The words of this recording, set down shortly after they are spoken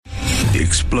The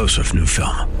explosive new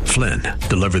film, Flynn,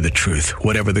 deliver the truth,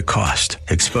 whatever the cost,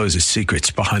 exposes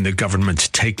secrets behind the government's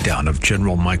takedown of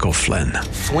General Michael Flynn.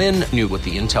 Flynn knew what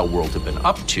the intel world had been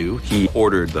up to. He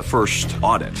ordered the first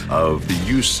audit of the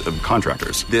use of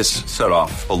contractors. This set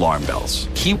off alarm bells.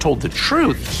 He told the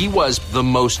truth. He was the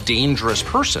most dangerous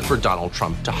person for Donald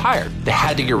Trump to hire. They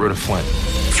had to get rid of Flynn.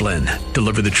 Flynn,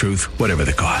 deliver the truth, whatever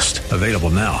the cost. Available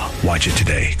now. Watch it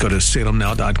today. Go to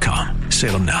salemnow.com.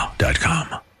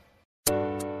 salemnow.com.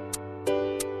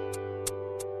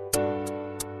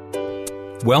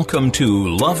 Welcome to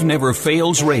Love Never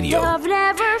Fails Radio. Love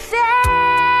never fails.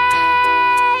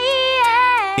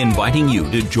 Inviting you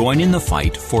to join in the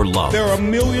fight for love. There are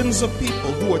millions of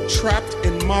people who are trapped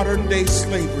in modern-day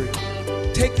slavery.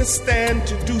 Take a stand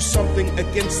to do something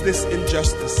against this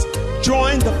injustice.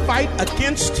 Join the fight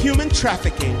against human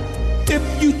trafficking.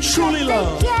 If you truly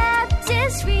love,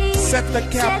 set the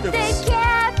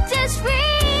captives free.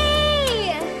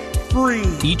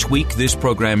 Each week, this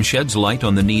program sheds light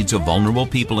on the needs of vulnerable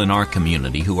people in our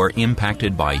community who are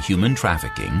impacted by human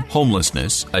trafficking,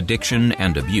 homelessness, addiction,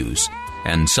 and abuse,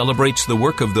 and celebrates the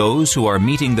work of those who are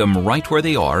meeting them right where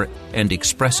they are and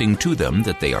expressing to them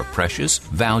that they are precious,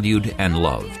 valued, and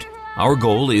loved. Our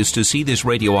goal is to see this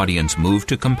radio audience move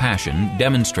to compassion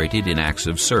demonstrated in acts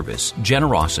of service,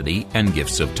 generosity, and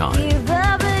gifts of time. Give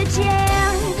up a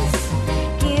chance.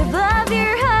 Give up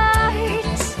your heart.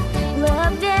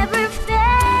 Love never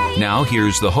fails. Now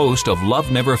here's the host of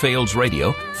Love Never Fails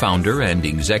Radio, founder and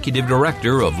executive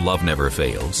director of Love Never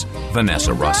Fails,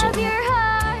 Vanessa Russell.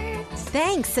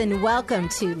 Thanks and welcome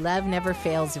to Love Never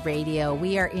Fails Radio.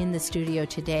 We are in the studio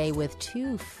today with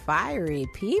two fiery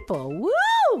people. Woo!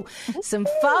 Some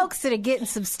folks that are getting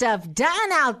some stuff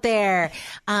done out there.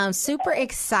 Super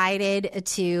excited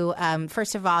to,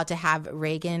 first of all, to have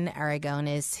Reagan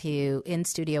Aragones, who in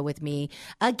studio with me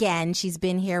again. She's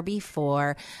been here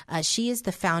before. She is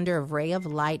the founder of Ray of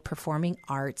Light Performing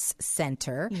Arts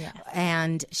Center. Yes.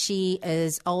 And she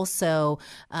is also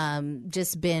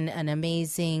just been an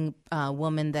amazing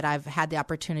woman that I've had the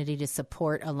opportunity to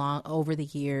support along over the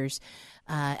years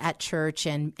at church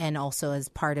and also as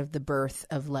part of the birth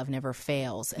of Love Never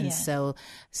Fails. And so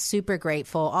super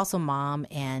grateful. Also mom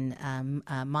and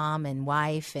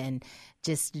wife and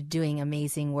just doing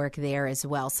amazing work there as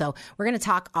well. So we're going to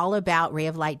talk all about Ray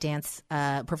of Light Dance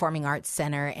Performing Arts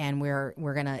Center, and we're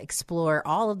going to explore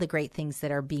all of the great things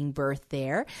that are being birthed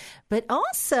there. But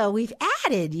also we've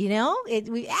added,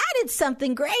 we've added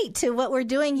something great to what we're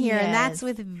doing here, and that's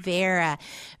with Vera.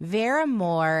 Vera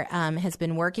Moore has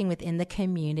been working within the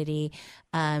community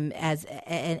and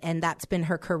that's been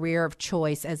her career of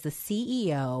choice as the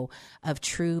CEO of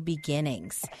True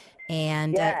Beginnings.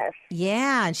 And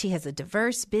and she has a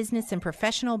diverse business and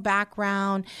professional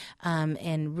background,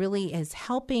 and really is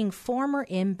helping former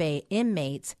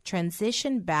inmates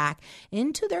transition back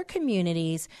into their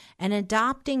communities and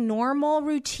adopting normal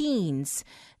routines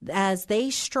as they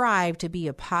strive to be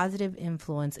a positive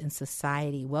influence in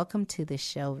society. Welcome to the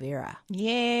show, Vera.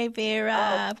 Yay,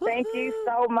 Vera. Oh, thank you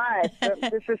so much.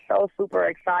 This is so super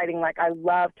exciting. I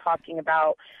love talking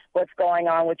about what's going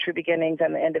on with True Beginnings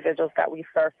and the individuals that we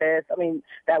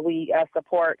that we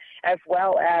support, as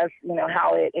well as,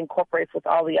 how it incorporates with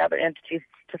all the other entities,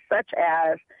 such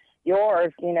as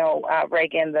yours,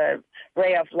 Reagan, the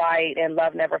Ray of Light and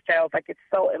Love Never Fails. It's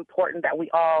so important that we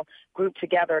all group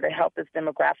together to help this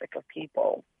demographic of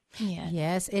people. Yeah.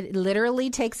 Yes, it literally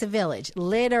takes a village.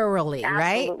 Literally,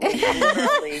 absolutely, right?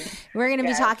 Literally. We're going to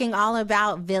be talking all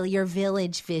about your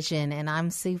village vision, and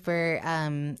I'm super.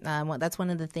 That's one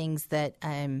of the things that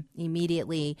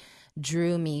immediately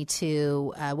drew me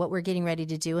to what we're getting ready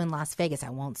to do in Las Vegas.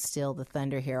 I won't steal the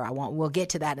thunder here. We'll get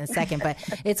to that in a second, but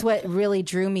it's what really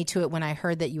drew me to it when I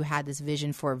heard that you had this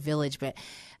vision for a village, but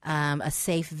a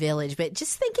safe village. But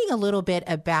just thinking a little bit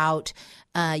about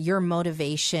your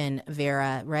motivation,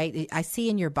 Vera, right? I see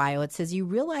in your bio, it says you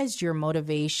realized your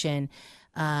motivation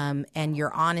and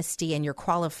your honesty and your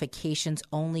qualifications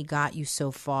only got you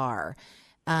so far.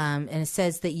 And it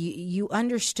says that you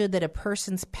understood that a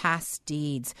person's past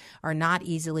deeds are not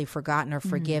easily forgotten or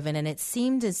forgiven. And it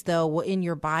seemed as though in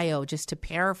your bio, just to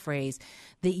paraphrase,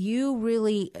 that you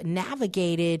really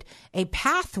navigated a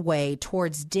pathway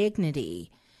towards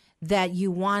dignity that you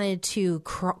wanted to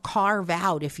carve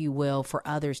out, if you will, for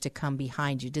others to come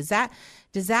behind you. Does that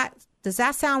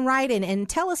sound right? And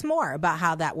tell us more about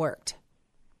how that worked.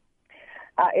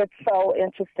 It's so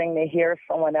interesting to hear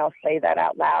someone else say that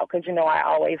out loud because, I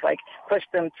always push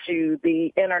them to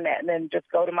the internet and then just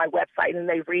go to my website and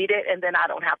they read it, and then I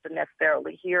don't have to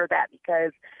necessarily hear that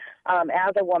because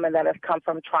as a woman that has come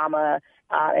from trauma,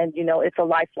 and, you know, it's a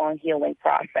lifelong healing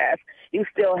process, you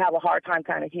still have a hard time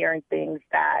kind of hearing things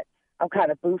that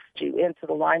kind of boost you into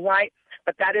the limelight.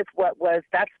 But that's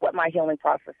what my healing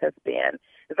process has been.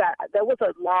 Is that there was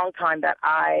a long time that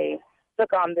I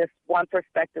took on this one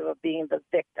perspective of being the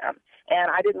victim,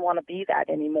 and I didn't want to be that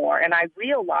anymore. And I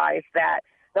realized that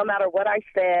no matter what I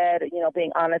said, you know,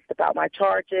 being honest about my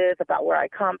charges, about where I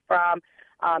come from,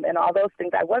 and all those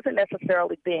things, I wasn't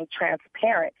necessarily being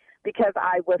transparent because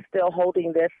I was still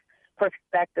holding this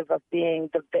perspective of being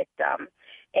the victim.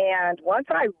 And once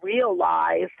I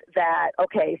realized that,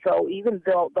 okay, so even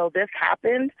though this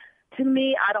happened to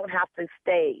me, I don't have to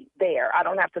stay there. I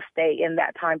don't have to stay in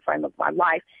that time frame of my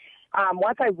life.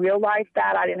 Once I realized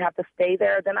that I didn't have to stay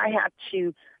there, then I had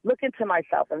to look into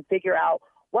myself and figure out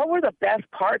what were the best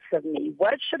parts of me?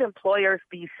 What should employers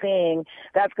be seeing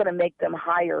that's going to make them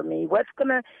hire me? What's going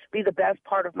to be the best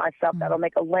part of myself that'll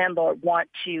make a landlord want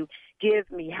to give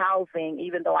me housing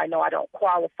even though I know I don't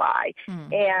qualify?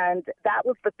 And that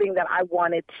was the thing that I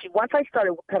wanted to, once I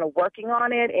started kind of working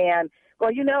on it and,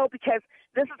 well, you know, because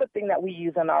this is the thing that we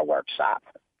use in our workshop.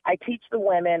 I teach the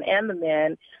women and the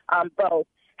men both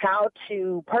how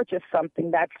to purchase something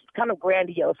that's kind of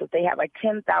grandiose, if they have like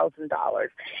 $10,000.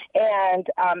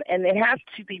 And it has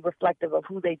to be reflective of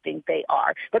who they think they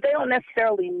are. But they don't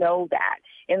necessarily know that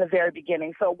in the very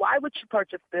beginning. So why would you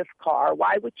purchase this car?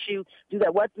 Why would you do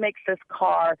that? What makes this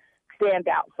car stand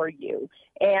out for you?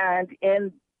 And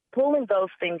in pulling those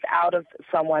things out of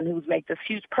someone who's made this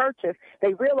huge purchase,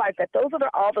 they realize that those are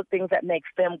all the things that makes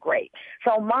them great.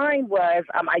 So mine was,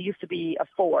 I used to be a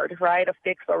Ford, right, a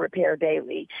fix or repair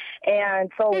daily.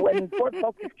 And so when Ford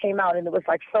Focus came out and it was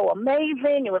like so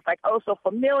amazing, it was like, oh, so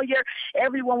familiar,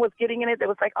 everyone was getting in it. It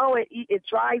was like, oh, it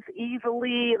drives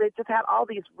easily. It just had all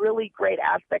these really great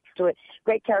aspects to it,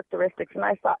 great characteristics. And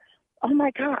I thought, oh,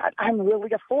 my God, I'm really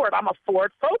a Ford. I'm a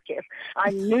Ford Focus.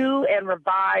 I'm new and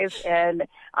revised and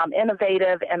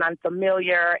innovative, and I'm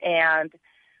familiar. And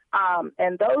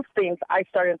those things I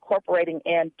started incorporating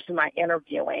into my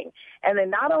interviewing. And then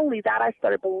not only that, I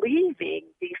started believing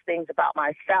these things about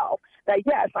myself, that,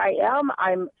 yes,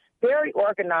 I'm very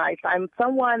organized. I'm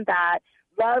someone that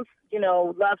loves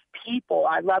people.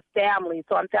 I love family,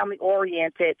 so I'm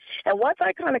family-oriented. And once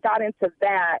I kind of got into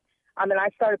that, and I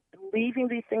started believing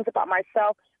these things about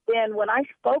myself, then when I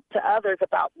spoke to others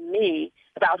about me,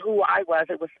 about who I was,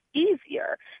 it was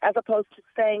easier, as opposed to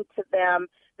saying to them,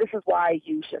 this is why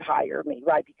you should hire me,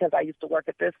 right, because I used to work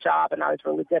at this job and I was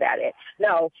really good at it.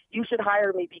 No, you should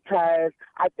hire me because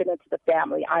I've been into the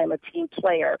family. I am a team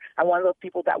player. I'm one of those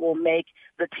people that will make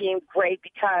the team great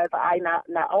because I not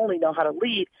only know how to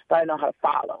lead, but I know how to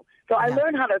follow. So I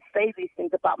learned how to say these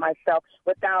things about myself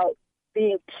without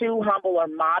being too humble or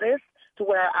modest to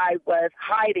where I was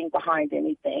hiding behind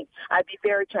anything. I'd be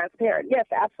very transparent. Yes,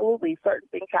 absolutely, certain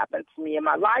things happen to me in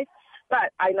my life,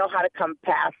 but I know how to come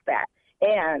past that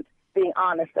and being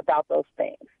honest about those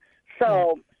things.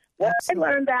 So when I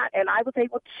learned that, and I was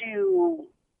able to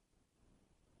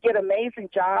get amazing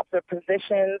jobs or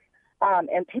positions,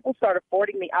 and people started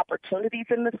affording me opportunities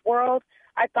in this world,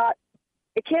 I thought,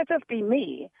 it can't just be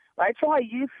me. Right? So I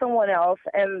used someone else,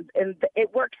 and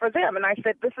it worked for them. And I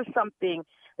said, this is something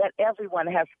that everyone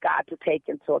has got to take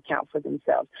into account for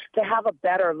themselves, to have a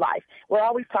better life. We're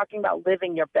always talking about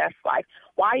living your best life.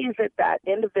 Why is it that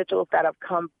individuals that have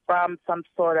come from some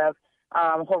sort of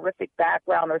horrific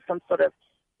background or some sort of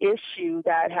issue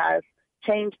that has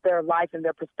changed their life and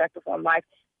their perspective on life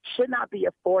should not be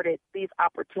afforded these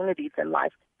opportunities in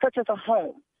life, such as a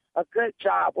home, a good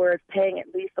job where it's paying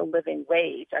at least a living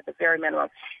wage at the very minimum,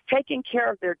 taking care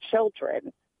of their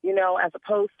children, you know, as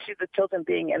opposed to the children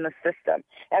being in the system.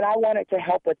 And I wanted to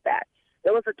help with that.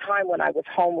 There was a time when I was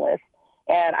homeless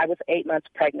and I was 8 months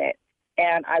pregnant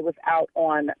and I was out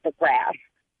on the grass,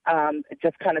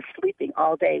 just kind of sleeping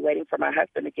all day waiting for my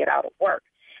husband to get out of work.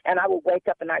 And I would wake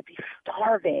up and I'd be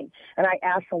starving and I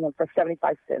asked someone for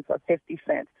 75 cents or 50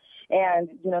 cents. And,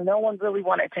 you know, no one really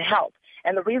wanted to help.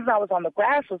 And the reason I was on the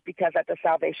grass was because at the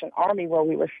Salvation Army where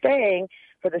we were staying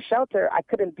for the shelter, I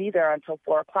couldn't be there until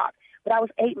 4 o'clock. But I was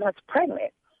 8 months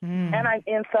pregnant, and I'm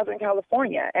in Southern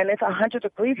California, and it's 100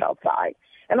 degrees outside.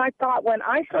 And I thought when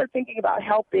I started thinking about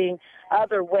helping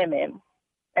other women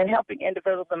and helping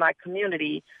individuals in my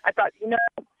community, I thought, you know,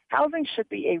 housing should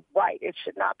be a right. It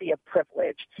should not be a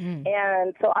privilege.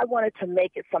 And so I wanted to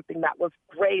make it something that was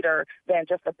greater than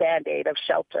just a Band-Aid of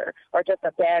shelter or just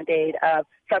a Band-Aid of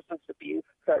substance abuse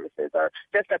services or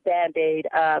just a Band-Aid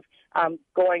of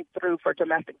going through for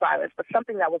domestic violence, but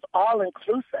something that was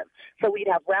all-inclusive. So we'd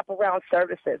have wraparound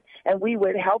services, and we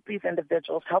would help these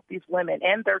individuals, help these women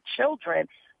and their children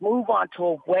move on to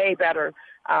a way better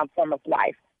form of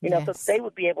life. You know, so they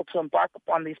would be able to embark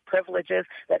upon these privileges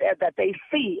that they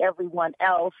see everyone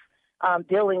else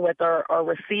dealing with or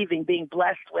receiving, being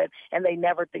blessed with, and they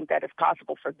never think that it's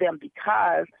possible for them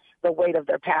because the weight of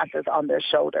their past is on their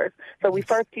shoulders. So we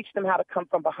first teach them how to come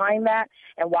from behind that,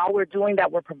 and while we're doing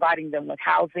that, we're providing them with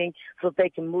housing so that they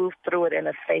can move through it in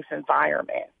a safe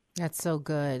environment. That's so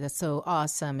good. That's so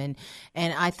awesome. And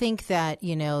I think that,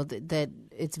 you know, that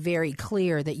it's very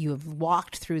clear that you have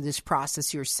walked through this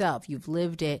process yourself. You've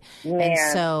lived it. Yeah. And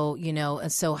so, you know,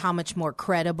 so how much more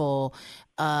credible,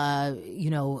 you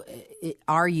know,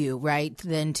 are you, right,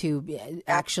 than to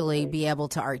actually be able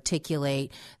to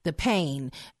articulate the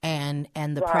pain and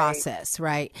the process,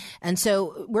 right? And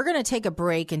so we're going to take a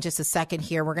break in just a second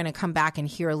here. We're going to come back and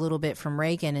hear a little bit from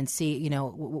Reagan and see, you know,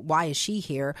 why is she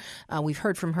here? We've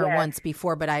heard from her once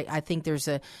before, but I think there's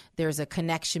a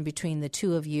connection between the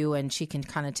two of you, and she can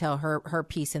kind of tell her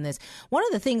piece in this. One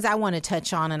of the things I want to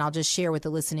touch on, and I'll just share with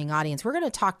the listening audience, we're going to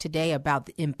talk today about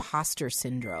the imposter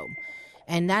syndrome.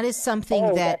 And that is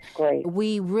something that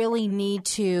we really need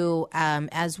to,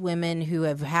 as women who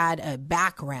have had a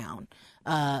background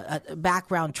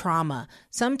trauma,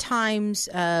 sometimes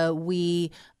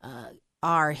we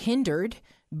are hindered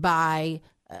by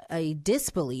a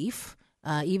disbelief,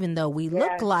 even though we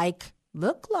look like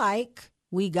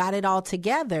we got it all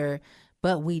together,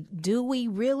 but do we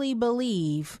really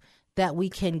believe that we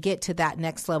can get to that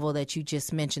next level that you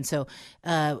just mentioned? So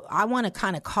I want to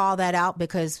kind of call that out,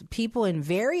 because people in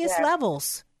various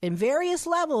levels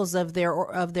of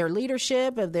their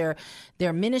leadership, of their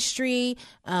ministry,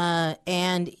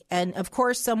 and of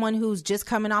course someone who's just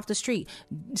coming off the street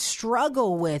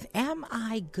struggle with, am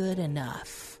I good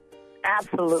enough?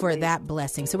 Absolutely. For that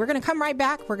blessing. So we're going to come right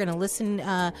back. We're going to listen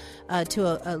to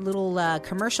a little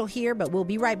commercial here, but we'll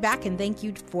be right back. And thank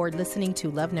you for listening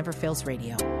to Love Never Fails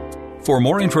Radio. For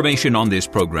more information on this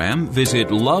program, visit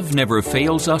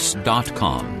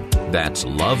loveneverfailsus.com. That's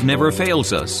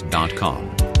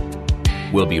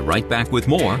loveneverfailsus.com. We'll be right back with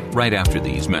more right after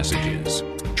these messages.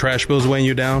 Trash bills weighing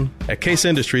you down? At Case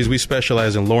Industries, we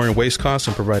specialize in lowering waste costs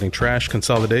and providing trash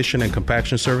consolidation and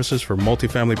compaction services for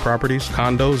multifamily properties,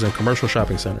 condos, and commercial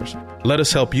shopping centers. Let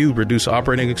us help you reduce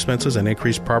operating expenses and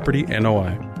increase property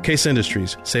NOI. Case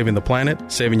Industries, saving the planet,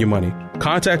 saving you money.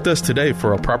 Contact us today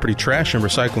for a property trash and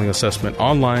recycling assessment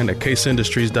online at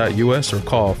caseindustries.us or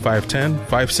call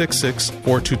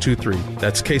 510-566-4223.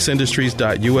 That's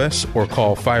caseindustries.us or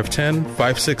call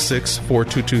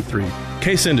 510-566-4223.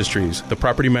 Case Industries, the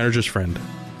property manager's friend.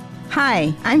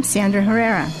 Hi, I'm Sandra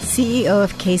Herrera, CEO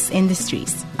of Case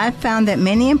Industries. I've found that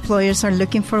many employers are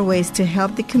looking for ways to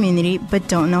help the community but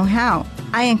don't know how.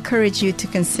 I encourage you to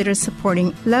consider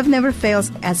supporting Love Never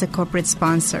Fails as a corporate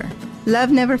sponsor. Love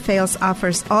Never Fails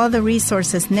offers all the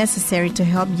resources necessary to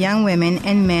help young women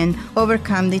and men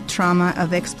overcome the trauma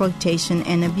of exploitation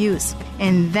and abuse.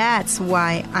 And that's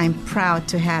why I'm proud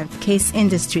to have Case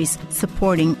Industries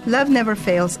supporting Love Never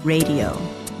Fails Radio.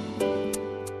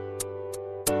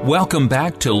 Welcome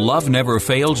back to Love Never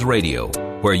Fails Radio,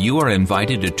 where you are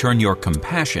invited to turn your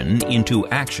compassion into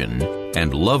action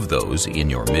and love those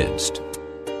in your midst.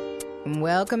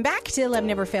 Welcome back to Love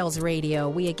Never Fails Radio.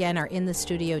 We again are in the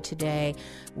studio today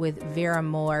with Vera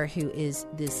Moore, who is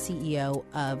the CEO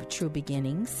of True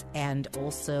Beginnings and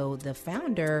also the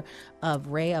founder of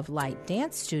Ray of Light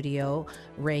Dance Studio,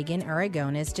 Reagan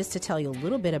Aragones. Just to tell you a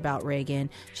little bit about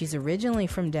Reagan, she's originally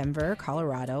from Denver,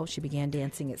 Colorado. She began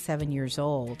dancing at 7 years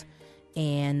old.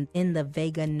 And in the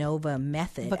Vega Nova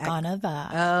method. Vaganova.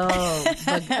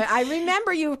 I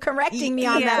remember you correcting me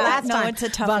on that last time. No, it's a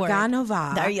tough Vaganova.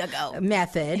 word. There you go.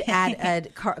 Method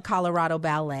at Colorado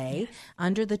Ballet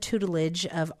under the tutelage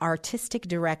of artistic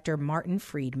director Martin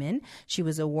Friedman. She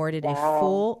was awarded a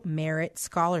full merit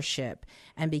scholarship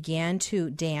and began to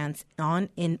dance on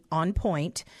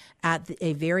point at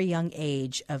a very young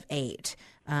age of 8.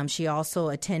 She also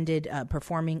attended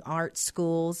performing arts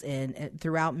schools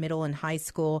throughout middle and high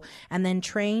school, and then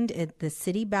trained at the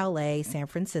City Ballet, San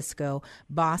Francisco,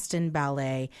 Boston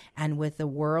Ballet, and with the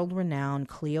world-renowned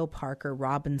Cleo Parker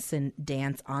Robinson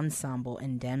Dance Ensemble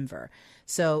in Denver.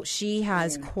 So she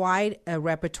has quite a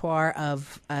repertoire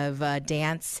of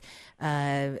dance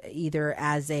either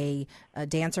as a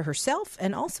dancer herself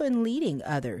and also in leading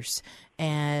others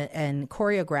and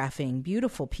choreographing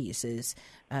beautiful pieces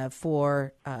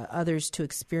for others to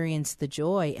experience the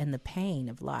joy and the pain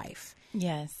of life.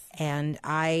 Yes. And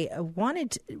I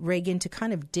wanted Reagan to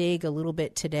kind of dig a little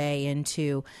bit today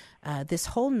into this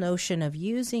whole notion of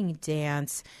using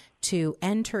dance to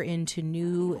enter into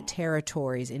new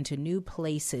territories, into new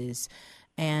places,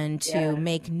 and to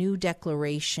make new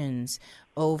declarations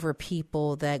over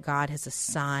people that God has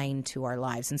assigned to our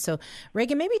lives. And so,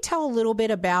 Reagan, maybe tell a little bit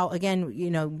about,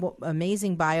 again,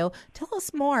 amazing bio. Tell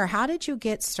us more. How did you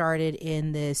get started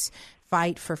in this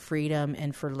fight for freedom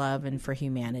and for love and for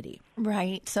humanity?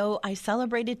 Right. So I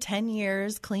celebrated 10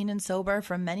 years clean and sober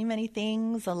from many, many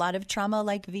things. A lot of trauma,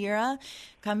 like Vera,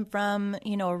 come from,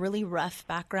 a really rough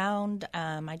background.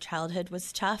 My childhood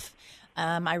was tough.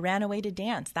 I ran away to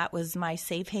dance. That was my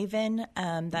safe haven.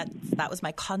 That was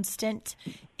my constant.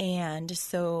 And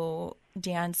so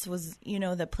dance was,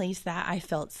 the place that I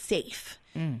felt safe.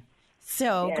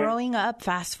 So growing up,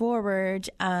 fast forward,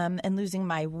 and losing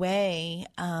my way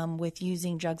with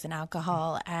using drugs and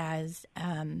alcohol as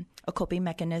a coping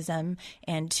mechanism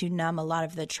and to numb a lot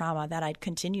of the trauma that I'd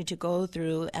continued to go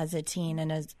through as a teen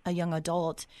and as a young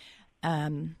adult,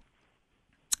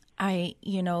 I,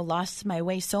 lost my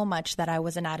way so much that I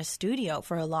wasn't at a studio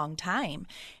for a long time.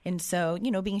 And so,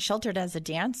 being sheltered as a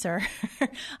dancer,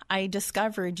 I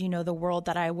discovered, the world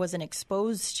that I wasn't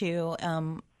exposed to,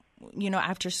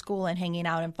 after school and hanging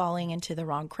out and falling into the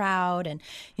wrong crowd and,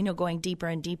 going deeper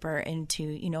and deeper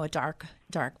into, a dark,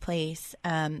 dark place.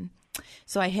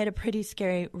 So I hit a pretty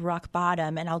scary rock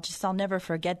bottom, and I'll never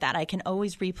forget that. I can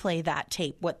always replay that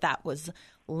tape, what that was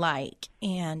like.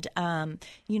 And,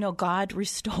 God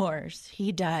restores.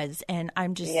 He does. And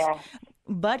I'm just,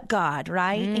 but God,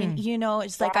 right? And,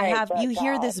 it's like you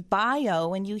hear this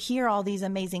bio and you hear all these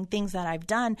amazing things that I've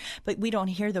done, but we don't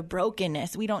hear the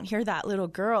brokenness. We don't hear that little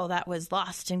girl that was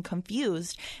lost and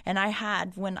confused. And I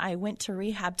had, when I went to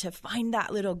rehab, to find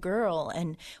that little girl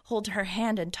and hold her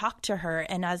hand and talk to her.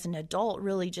 And as an adult,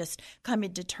 really just come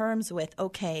into terms with,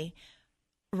 okay,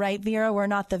 right, Vera, we're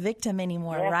not the victim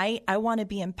anymore, right? I want to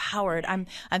be empowered. I'm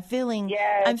feeling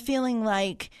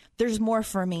like there's more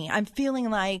for me. I'm feeling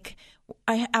like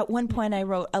at one point I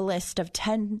wrote a list of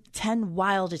 10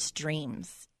 wildest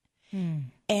dreams.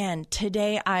 And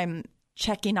today I'm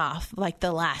checking off like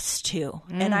the last 2.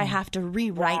 And I have to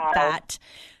rewrite that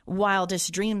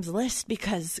wildest dreams list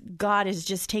because God is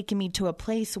just taking me to a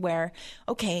place where,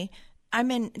 okay,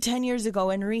 I'm 10 years ago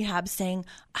in rehab saying,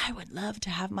 I would love to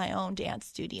have my own dance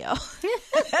studio.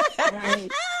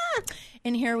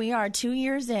 And here we are 2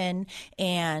 years in,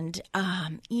 and,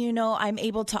 I'm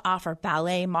able to offer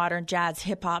ballet, modern jazz,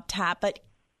 hip hop, tap, but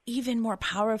even more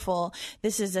powerful,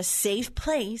 this is a safe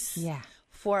place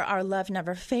for our Love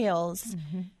Never Fails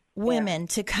women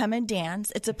to come and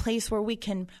dance. It's a place where we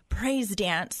can praise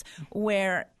dance,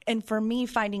 and for me,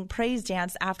 finding praise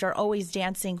dance after always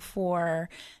dancing for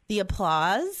the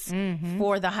applause,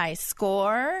 for the high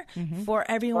score, for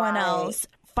everyone else,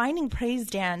 finding praise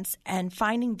dance and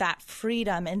finding that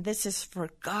freedom. And this is for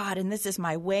God. And this is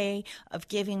my way of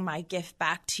giving my gift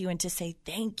back to you and to say,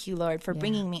 thank you, Lord, for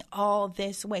bringing me all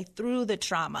this way through the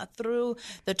trauma, through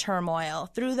the turmoil,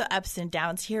 through the ups and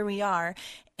downs. Here we are.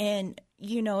 And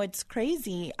it's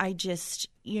crazy. I just,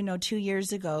 2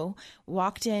 years ago,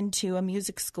 walked into a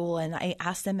music school and I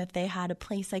asked them if they had a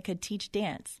place I could teach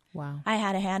dance. Wow. I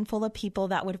had a handful of people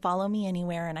that would follow me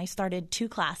anywhere, and I started 2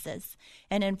 classes.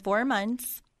 And in 4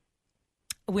 months,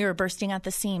 we were bursting at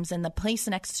the seams, and the place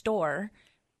next door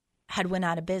had went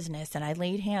out of business. And I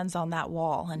laid hands on that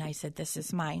wall and I said, this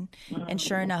is mine. And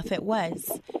sure enough, it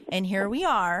was. And here we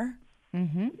are.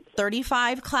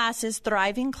 35 classes,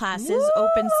 thriving classes,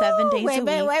 open 7 days a week.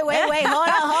 Wait. Hold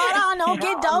on.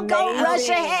 Don't go rush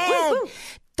ahead.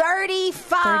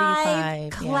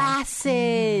 35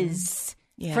 classes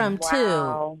from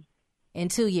 2 in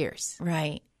 2 years.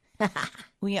 Right.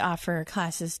 We offer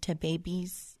classes to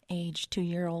babies, age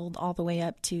 2-year-old, all the way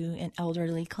up to an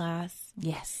elderly class.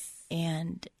 Yes.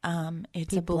 And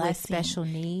it's people a blessing.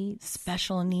 With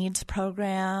special needs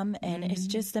program, and it's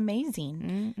just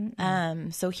amazing.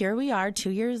 So here we are 2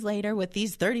 years later with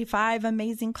these 35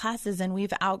 amazing classes, and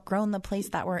we've outgrown the place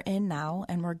that we're in now,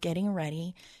 and we're getting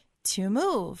ready to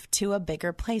move to a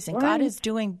bigger place. And God is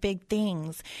doing big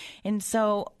things. And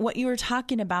so what you were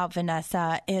talking about,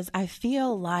 Vanessa, is I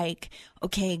feel like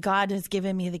okay, God has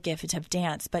given me the gift of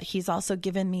dance, but he's also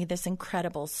given me this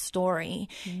incredible story.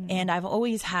 And I've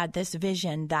always had this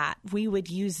vision that we would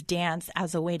use dance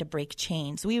as a way to break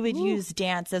chains. We would use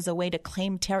dance as a way to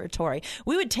claim territory.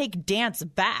 We would take dance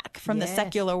back from the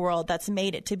secular world that's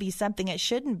made it to be something it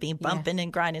shouldn't be, bumping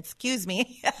and grinding, excuse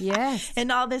me. Yes.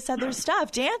 And all this other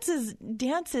stuff. Dance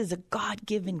is a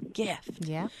God-given gift.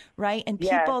 Yeah. Right? And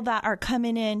people that are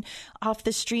coming in off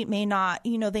the street may not,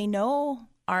 they know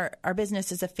our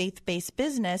business is a faith-based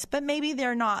business, but maybe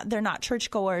they're not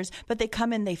churchgoers, but they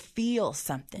come in, they feel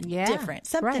something different.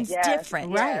 Something's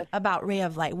different about Ray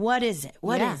of Light. What is it?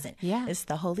 What is it? Yeah. It's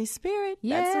the Holy Spirit.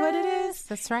 That's what it is.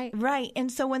 That's right. Right. And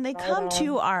so when they come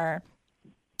to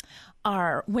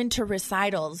our winter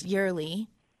recitals yearly,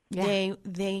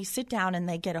 they sit down and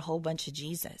they get a whole bunch of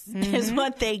Jesus is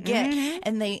what they get.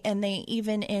 And they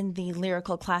even in the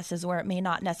lyrical classes where it may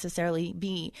not necessarily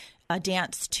be a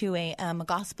dance to a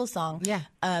gospel song.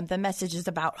 The message is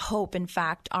about hope. In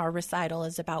fact, our recital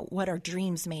is about what are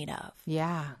dreams made of.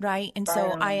 Yeah. Right. And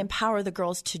so I empower the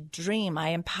girls to dream. I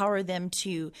empower them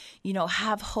to,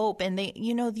 have hope. And they,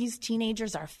 these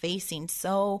teenagers are facing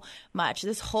so much,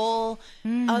 this whole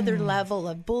other level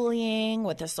of bullying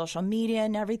with the social media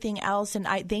and everything else. And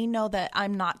they know that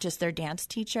I'm not just their dance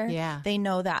teacher. Yeah. They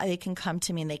know that they can come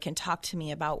to me and they can talk to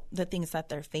me about the things that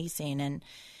they're facing. And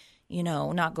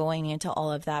not going into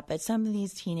all of that, but some of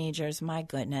these teenagers, my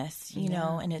goodness,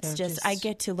 and it's just, I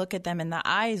get to look at them in the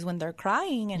eyes when they're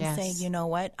crying and say, you know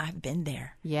what, I've been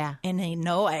there. Yeah. And they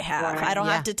know I have. Right. I don't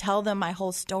have to tell them my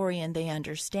whole story and they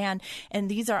understand.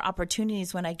 And these are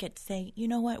opportunities when I get to say, you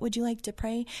know what, would you like to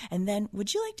pray? And then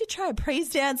would you like to try a praise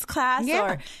dance class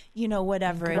or,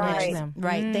 whatever it is.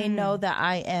 Right. They know that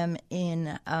I am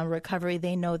in recovery.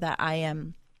 They know that I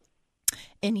am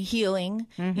in healing,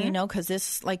 because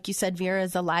this, like you said, Vera,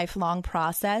 is a lifelong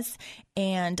process.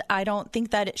 And I don't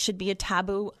think that it should be a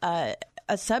taboo, a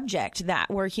subject that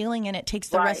we're healing and it takes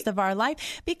the rest of our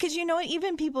life. Because,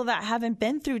 even people that haven't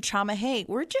been through trauma, hey,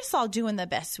 we're just all doing the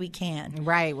best we can.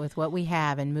 Right, with what we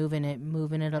have and moving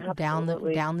it up down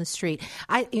the street.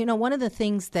 One of the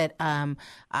things that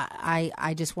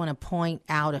I just want to point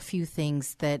out a few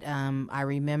things that I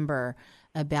remember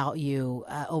about you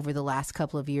over the last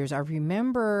couple of years. I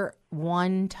remember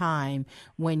one time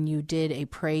when you did a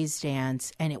praise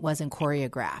dance and it wasn't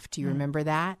choreographed. Do you remember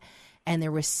that? And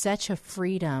there was such a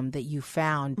freedom that you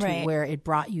found to where it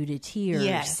brought you to tears.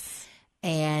 Yes.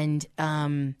 And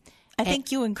I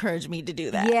think you encouraged me to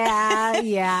do that.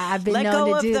 Yeah. I've been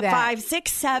known to do that. Let go of the 5,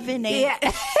 6, 7, 8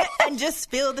 and just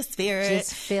feel the Spirit.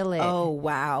 Just feel it. Oh,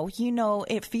 wow.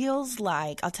 It feels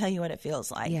like, I'll tell you what it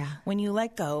feels like. Yeah. When you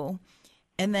let go.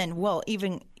 And then,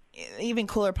 even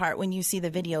cooler part, when you see the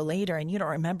video later and you don't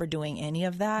remember doing any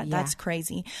of that, that's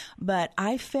crazy. But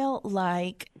I felt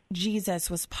like Jesus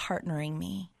was partnering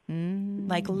me,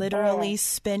 like literally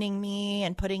spinning me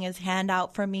and putting his hand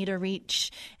out for me to reach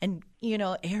and,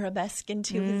 arabesque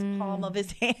into his palm of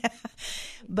his hand.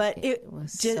 But it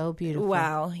was so beautiful.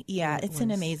 Wow. Yeah, it's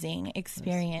an amazing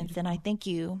experience. And I thank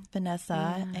you,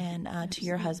 Vanessa, and to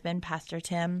your husband, Pastor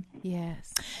Tim.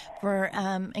 Yes. For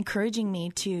encouraging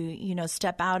me to,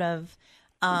 step out of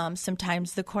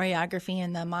sometimes the choreography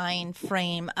and the mind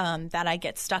frame that I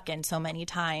get stuck in so many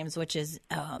times, which is,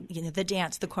 the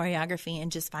dance, the choreography,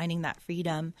 and just finding that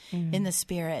freedom in the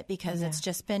Spirit, because it's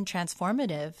just been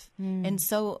transformative and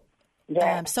so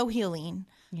healing.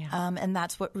 Yeah. And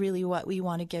that's what we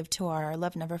want to give to our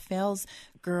Love Never Fails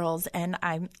girls. And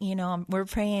we're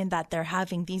praying that they're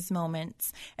having these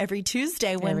moments every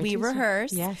Tuesday when we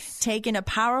rehearse, taking a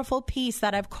powerful piece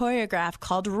that I've choreographed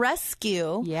called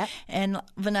Rescue. Yep. And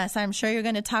Vanessa, I'm sure you're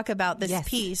going to talk about this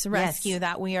piece, Rescue,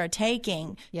 that we are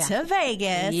taking to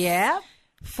Vegas. Yep.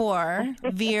 For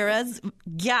Vera's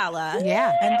gala.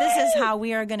 Yeah. And this is how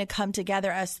we are going to come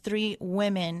together as 3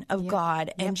 women of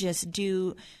God and just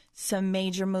do some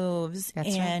major moves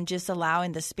just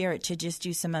allowing the Spirit to just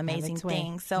do some amazing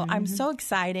things. So I'm so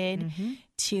excited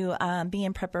to be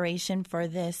in preparation for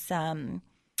this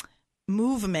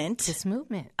movement.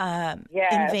 In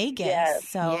Vegas. Yes.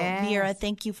 So Vera,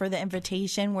 thank you for the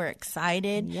invitation. We're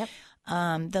excited. Yep.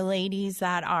 The ladies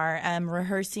that are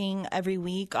rehearsing every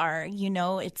week are,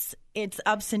 it's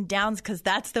ups and downs, because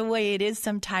that's the way it is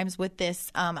sometimes with this.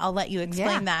 I'll let you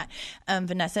explain that,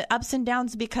 Vanessa. Ups and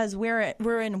downs because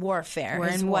we're in warfare.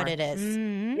 What it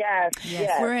is.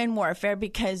 Yes. We're in warfare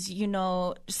because,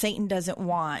 Satan doesn't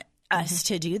want us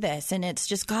to do this. And it's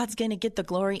just God's going to get the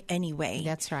glory anyway.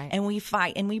 That's right. And we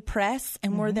fight and we press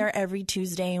and we're there every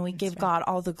Tuesday and we give God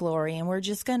all the glory. And we're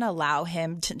just going to allow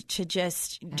him to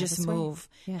just move.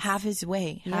 Yes. Have his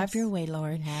way. Yes. Have your way,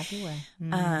 Lord. Have your way.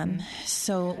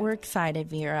 So we're excited,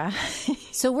 Vera.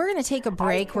 So we're going to take a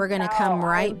break. We're going to come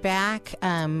right back.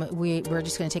 We're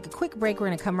just going to take a quick break. We're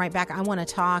going to come right back. I want to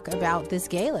talk about this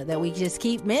gala that we just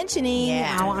keep mentioning.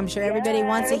 Yeah. I'm sure everybody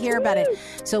wants to hear about it.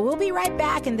 So we'll be right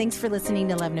back, and thanks for listening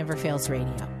to Love Never Fails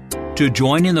Radio. To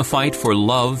join in the fight for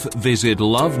love, visit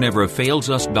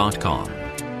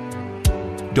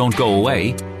loveneverfailsus.com. Don't go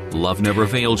away. Love Never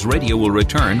Fails Radio will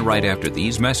return right after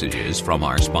these messages from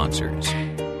our sponsors.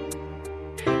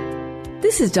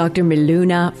 This is Dr.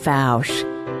 Miluna Fausch.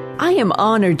 I am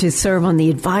honored to serve on the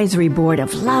advisory board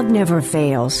of Love Never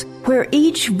Fails, where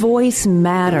each voice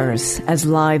matters as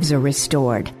lives are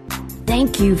restored.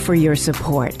 Thank you for your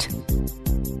support.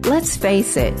 Let's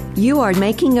face it, you are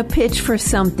making a pitch for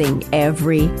something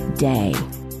every day.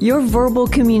 Your verbal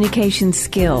communication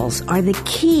skills are the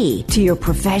key to your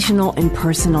professional and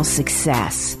personal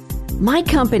success. My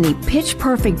company, Pitch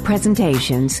Perfect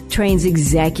Presentations, trains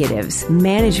executives,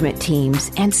 management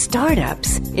teams, and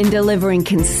startups in delivering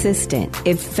consistent,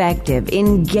 effective,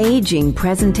 engaging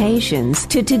presentations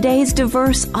to today's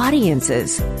diverse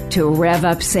audiences to rev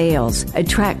up sales,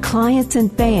 attract clients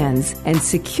and fans, and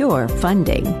secure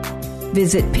funding.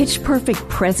 Visit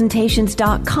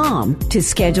pitchperfectpresentations.com to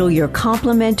schedule your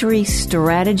complimentary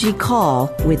strategy call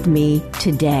with me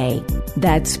today.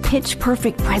 That's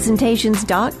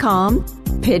pitchperfectpresentations.com,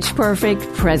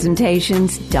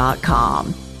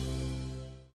 pitchperfectpresentations.com.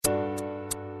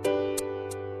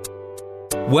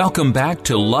 Welcome back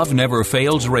to Love Never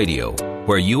Fails Radio,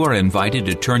 where you are invited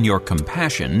to turn your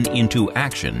compassion into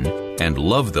action and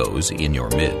love those in your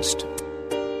midst.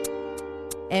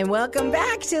 And welcome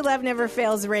back to Love Never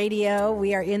Fails Radio.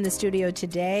 We are in the studio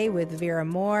today with Vera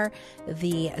Moore,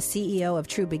 the CEO of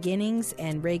True Beginnings,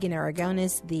 and Reagan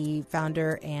Aragonis, the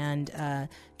founder and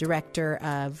director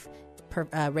of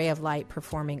Ray of Light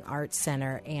Performing Arts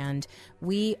Center. And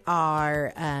we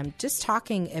are just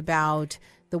talking about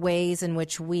the ways in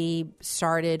which we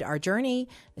started our journey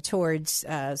towards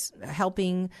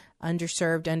helping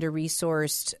underserved,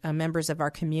 under-resourced members of our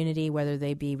community, whether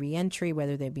they be reentry,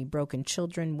 whether they be broken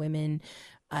children, women,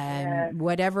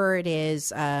 whatever it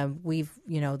is. We've,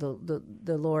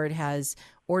 the Lord has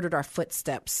ordered our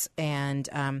footsteps. And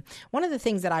one of the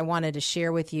things that I wanted to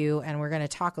share with you, and we're going to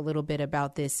talk a little bit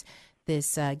about this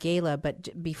gala,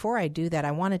 but before I do that,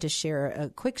 I wanted to share a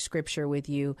quick scripture with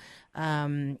you,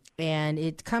 and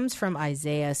it comes from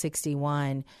Isaiah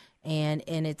 61, and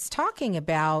it's talking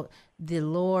about the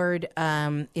Lord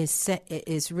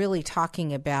is really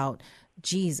talking about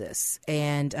Jesus,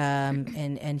 and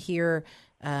here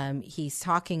he's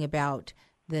talking about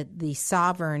the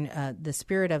sovereign, the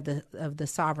Spirit of the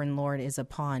sovereign Lord is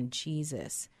upon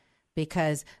Jesus,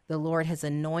 because the Lord has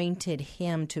anointed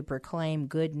him to proclaim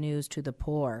good news to the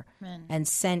poor. Amen. And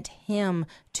sent him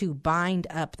to bind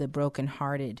up the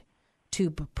brokenhearted,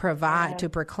 to provide, to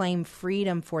proclaim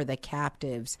freedom for the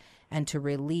captives, and to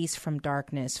release from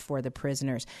darkness for the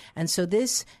prisoners. And so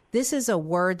this is a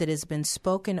word that has been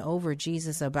spoken over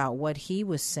Jesus about what he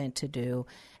was sent to do.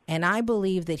 And I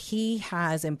believe that he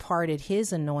has imparted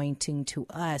his anointing to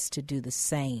us to do the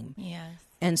same. Yes.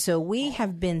 And so we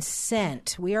have been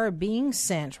sent, we are being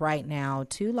sent right now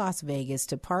to Las Vegas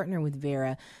to partner with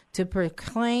Vera to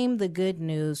proclaim the good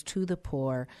news to the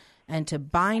poor and to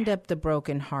bind up the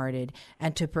brokenhearted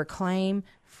and to proclaim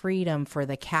freedom for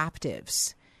the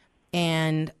captives.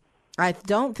 And I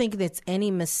don't think it's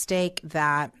any mistake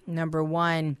that, number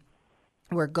one,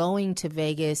 we're going to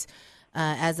Vegas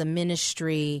as a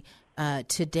ministry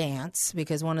to dance,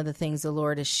 because one of the things the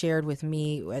Lord has shared with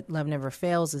me at Love Never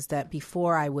Fails is that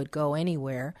before I would go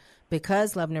anywhere,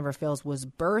 because Love Never Fails was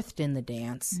birthed in the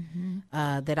dance,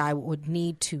 that I would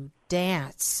need to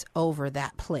dance over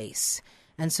that place.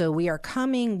 And so we are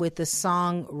coming with the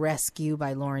song Rescue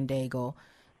by Lauren Daigle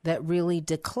that really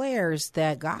declares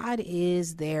that God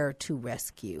is there to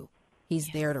rescue. He's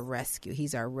there to rescue.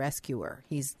 He's our rescuer.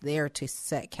 He's there to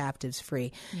set captives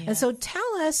free. Yes. And so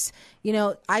tell us,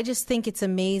 I just think it's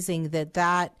amazing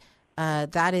that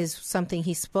is something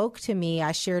he spoke to me.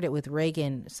 I shared it with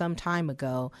Reagan some time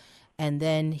ago. And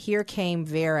then here came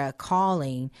Vera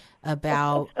calling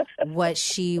about what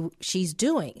she's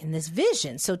doing in this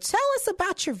vision. So tell us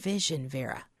about your vision,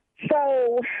 Vera.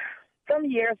 So some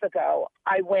years ago,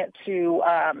 I went to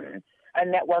a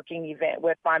networking event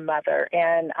with my mother,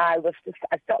 and I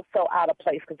felt so out of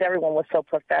place because everyone was so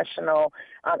professional,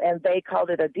 and they called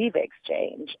it a diva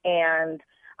exchange. And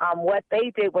what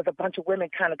they did was a bunch of women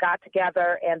kind of got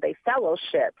together and they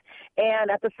fellowshipped.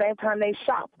 And at the same time, they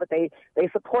shopped, but they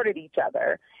supported each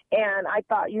other. And I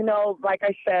thought, like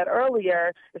I said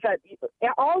earlier, is that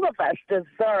all of us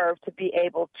deserve to be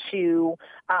able to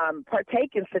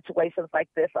partake in situations like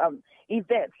this,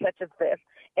 events such as this.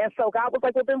 And so God was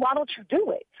like, well, then why don't you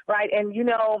do it, right? And,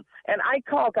 and I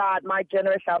call God my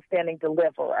generous, outstanding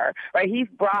deliverer, right? He's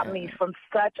brought me from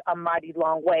such a mighty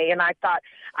long way. And I thought,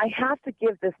 I have to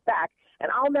give this back. And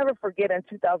I'll never forget in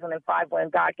 2005 when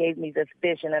God gave me this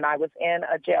vision and I was in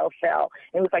a jail cell.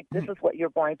 It was like, this is what you're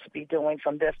going to be doing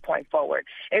from this point forward.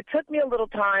 It took me a little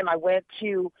time. I went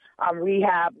to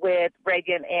rehab with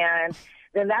Reagan, and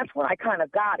then that's when I kind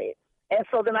of got it. And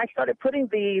so then I started putting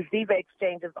these Diva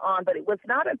exchanges on, but it was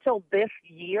not until this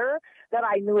year that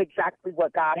I knew exactly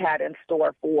what God had in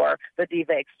store for the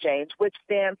Diva Exchange, which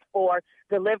stands for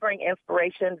Delivering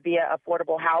Inspiration via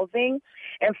Affordable Housing.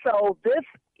 And so this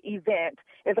event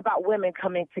is about women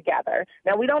coming together.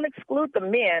 Now, we don't exclude the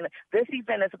men. This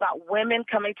event is about women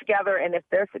coming together, and if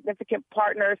their significant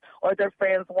partners or their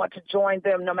friends want to join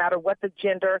them, no matter what the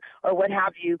gender or what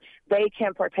have you, they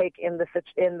can partake in the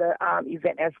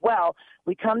event as well.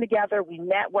 We come together, we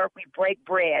network, we break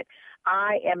bread.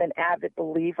 I am an avid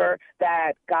believer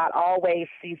that God always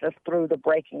sees us through the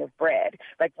breaking of bread.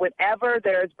 Like whenever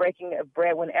there's breaking of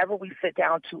bread, whenever we sit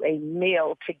down to a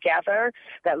meal together,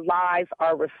 that lives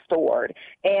are restored.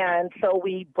 And so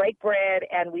we break bread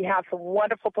and we have some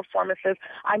wonderful performances.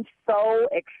 I'm so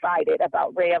excited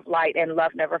about Ray of Light and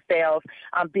Love Never Fails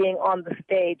being on the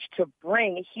stage to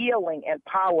bring healing and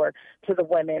power to the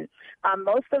women.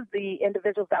 Most of the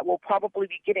individuals that will probably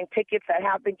be getting tickets, that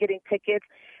have been getting tickets,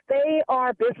 they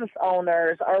are business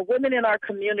owners or women in our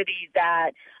community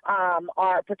that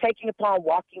are partaking upon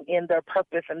walking in their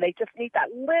purpose, and they just need that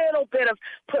little bit of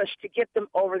push to get them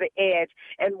over the edge.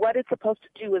 And what it's supposed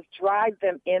to do is drive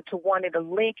them into wanting to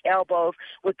link elbows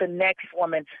with the next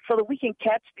woman so that we can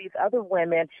catch these other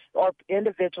women or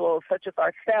individuals such as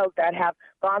ourselves that have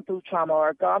gone through trauma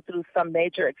or gone through some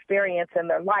major experience in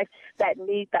their life that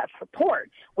need that support.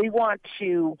 We want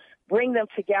to bring them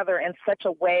together in such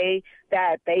a way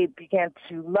that they begin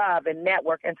to love and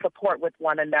network and support with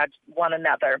one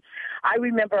another. I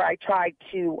remember I tried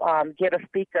to get a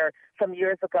speaker some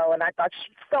years ago, and I thought,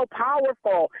 she's so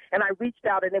powerful. And I reached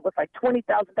out, and it was like $20,000.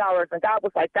 And God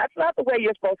was like, that's not the way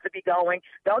you're supposed to be going.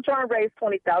 Don't try and raise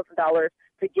 $20,000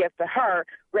 to give to her.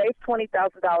 Raise $20,000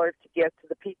 to give to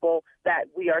the people that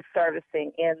we are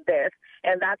servicing in this.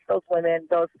 And that's those women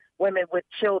with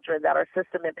children that are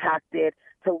system impacted,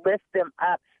 to lift them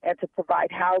up and to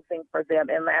provide housing for them.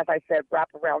 And as I said,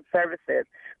 wraparound services.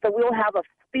 So we'll have a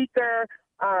speaker,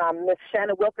 Miss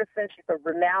Shannon Wilkerson. She's a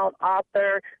renowned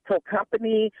author, to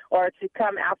accompany or to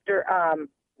come after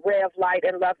Ray of Light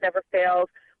and Love Never Fails.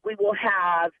 We will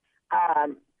have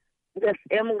Miss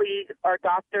Emily, or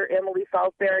Dr. Emily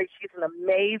Salisbury. She's an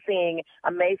amazing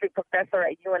professor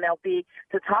at UNLV,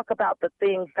 to talk about the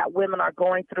things that women are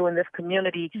going through in this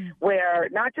community, where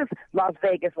not just Las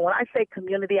Vegas. When I say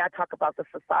community, I talk about the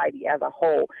society as a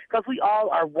whole, because we all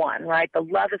are one, right? The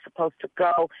love is supposed to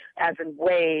go as in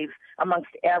waves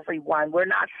amongst everyone. We're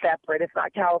not separate. It's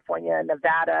not California and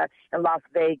Nevada and Las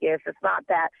Vegas. It's not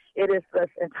that. It is this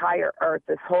entire earth,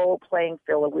 this whole playing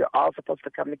field that we're all supposed to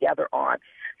come together on.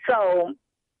 So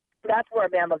that's where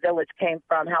Mama Village came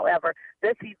from. However,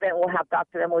 this event will have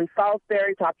Dr. Emily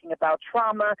Salisbury talking about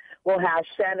trauma. We'll have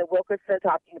Shannon Wilkerson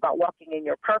talking about walking in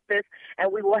your purpose.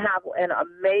 And we will have an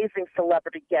amazing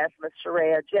celebrity guest, Ms.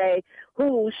 Sharaya J.,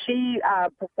 who she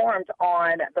performed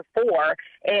on The Four.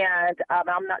 And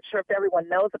I'm not sure if everyone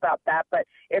knows about that, but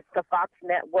it's the Fox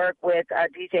Network with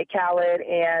DJ Khaled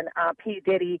and P.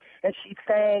 Diddy. And she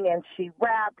sang and she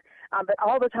rapped. But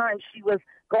all the time she was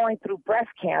going through breast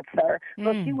cancer.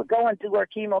 So she would go and do her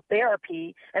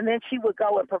chemotherapy, and then she would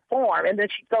go and perform, and then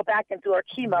she'd go back and do her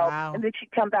chemo, and then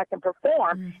she'd come back and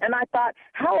perform. And I thought,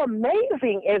 how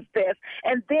amazing is this?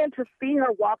 And then to see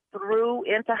her walk through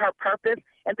into her purpose,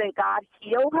 and then God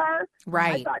healed her.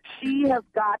 Right. I thought she has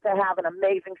got to have an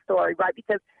amazing story, right?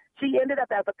 Because she ended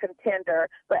up as a contender,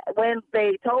 but when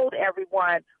they told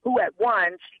everyone who had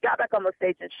won, she got back on the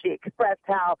stage and she expressed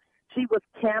how she was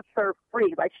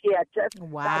cancer-free, like she had just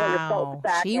got her results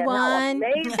back. She won. How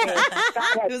amazing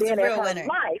God had been in her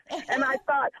life. And I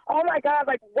thought, oh, my God,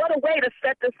 like, what a way to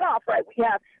set this off, right? We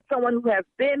have someone who has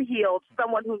been healed,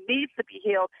 someone who needs to be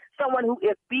healed, someone who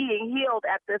is being healed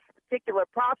at this particular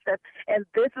process. And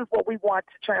this is what we want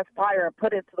to transpire and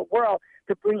put into the world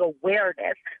to bring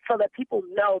awareness so that people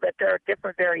know that there are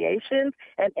different variations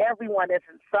and everyone is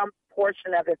in some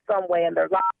portion of it some way in their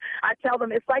life. I tell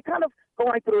them it's like kind of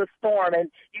going through a storm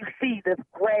and you see this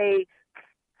gray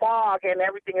fog and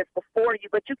everything is before you,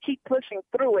 but you keep pushing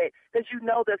through it because you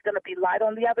know there's going to be light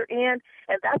on the other end.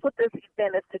 And that's what this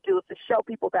event is to do, is to show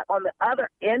people that on the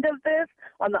other end of this,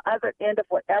 on the other end of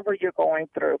whatever you're going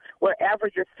through, wherever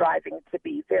you're striving to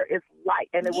be, there is light.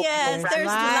 And it will be there's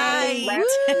light.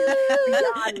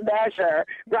 beyond measure.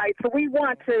 Right. So we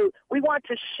want to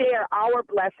share our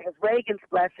blessings, Reagan's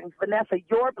blessings, Vanessa,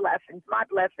 your blessings, my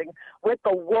blessings with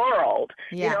the world.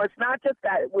 Yeah. You know, it's not just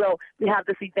that we have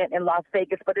this event in Las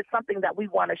Vegas, but it's something that we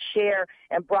want to share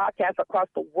and broadcast across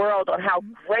the world on how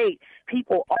great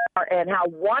people are and how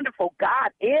wonderful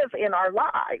God is in our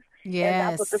lives. Yes. And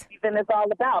that's what this event is all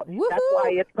about. Woo-hoo. That's why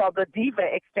it's called the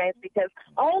Diva Exchange, because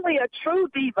only a true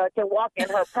diva can walk in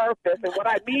her purpose. And what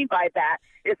I mean by that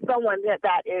is someone that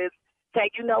is saying,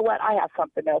 you know what, I have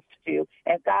something else to do,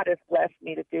 and God has blessed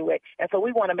me to do it. And so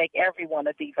we want to make everyone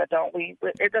a diva, don't we?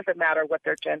 It doesn't matter what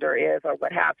their gender is or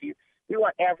what have you. We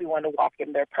want everyone to walk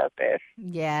in their purpose.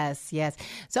 Yes, yes.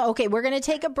 So, okay, we're going to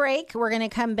take a break. We're going to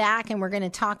come back and we're going to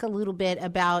talk a little bit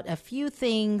about a few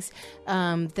things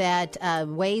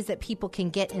ways that people can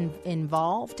get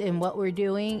involved in what we're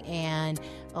doing and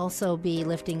also be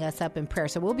lifting us up in prayer.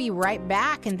 So we'll be right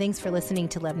back, and thanks for listening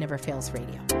to Love Never Fails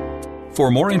Radio. For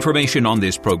more information on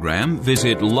this program,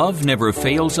 visit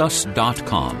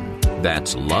loveneverfailsus.com.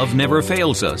 That's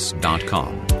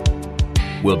loveneverfailsus.com.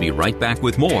 We'll be right back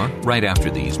with more right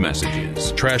after these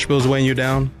messages. Trash bills weighing you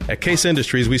down? At Case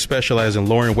Industries, we specialize in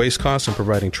lowering waste costs and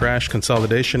providing trash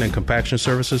consolidation and compaction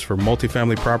services for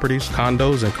multifamily properties,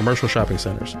 condos, and commercial shopping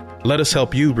centers. Let us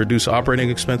help you reduce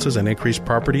operating expenses and increase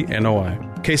property NOI.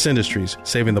 Case Industries,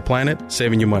 saving the planet,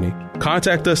 saving you money.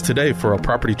 Contact us today for a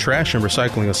property trash and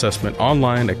recycling assessment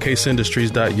online at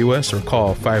caseindustries.us or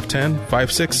call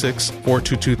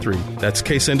 510-566-4223. That's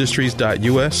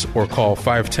caseindustries.us or call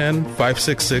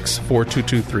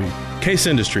 510-566-4223. Case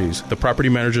Industries, the property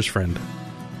manager's friend.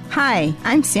 Hi,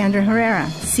 I'm Sandra Herrera,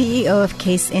 CEO of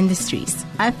Case Industries.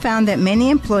 I've found that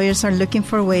many employers are looking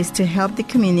for ways to help the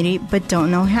community but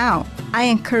don't know how. I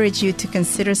encourage you to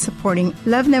consider supporting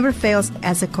Love Never Fails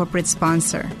as a corporate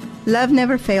sponsor. Love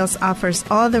Never Fails offers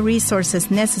all the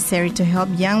resources necessary to help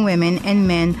young women and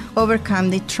men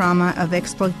overcome the trauma of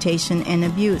exploitation and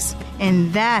abuse.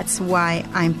 And that's why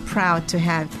I'm proud to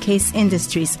have Case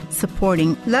Industries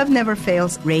supporting Love Never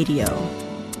Fails Radio.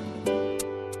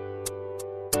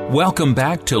 Welcome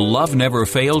back to Love Never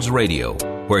Fails Radio,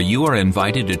 where you are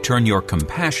invited to turn your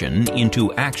compassion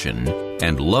into action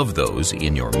and love those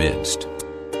in your midst.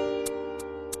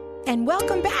 And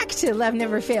welcome back to Love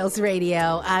Never Fails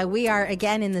Radio. We are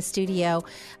again in the studio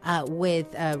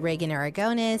with Reagan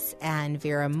Aragonis and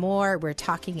Vera Moore. We're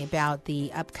talking about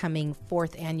the upcoming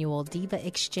 4th Annual Diva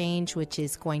Exchange, which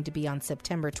is going to be on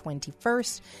September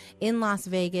 21st in Las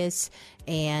Vegas.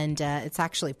 And it's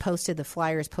actually posted, the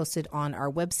flyer is posted on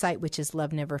our website, which is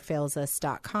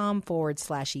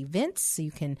loveneverfailsus.com/events. So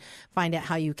you can find out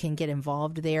how you can get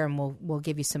involved there, and we'll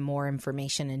give you some more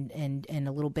information and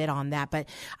a little bit on that. But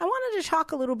I wanted to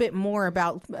talk a little bit more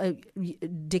about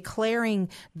declaring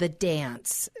the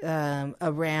dance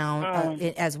around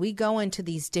as we go into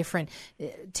these different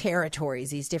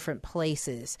territories, these different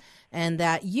places. And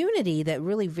that unity that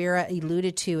really Vera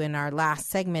alluded to in our last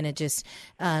segment, it's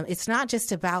not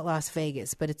just about Las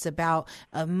Vegas, but it's about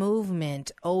a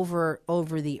movement over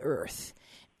the earth.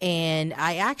 And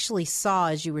I actually saw,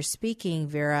 as you were speaking,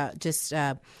 Vera,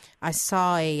 I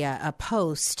saw a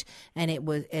post,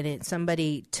 and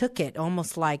somebody took it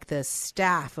almost like the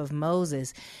staff of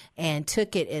Moses, and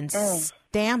took it and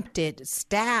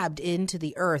stabbed into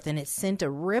the earth, and it sent a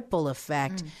ripple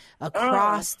effect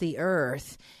across the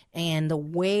earth. And the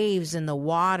waves and the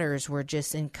waters were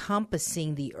just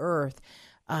encompassing the earth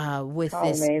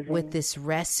with this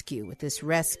rescue.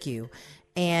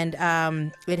 And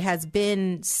it has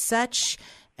been such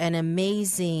an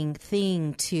amazing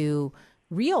thing to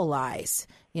realize.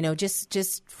 You know,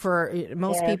 just for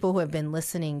most people who have been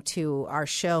listening to our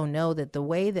show know that the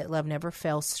way that Love Never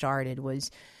Fails started was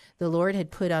the Lord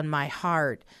had put on my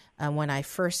heart when I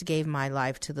first gave my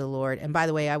life to the Lord. And by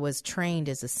the way, I was trained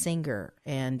as a singer,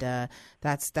 and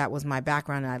that was my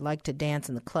background. And I liked to dance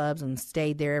in the clubs and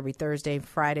stayed there every Thursday,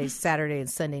 Friday, Saturday, and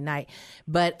Sunday night.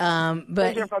 But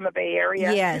you're from the Bay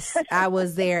Area. Yes, I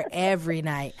was there every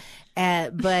night.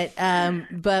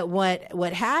 But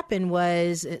what happened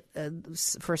was,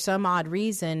 for some odd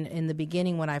reason, in the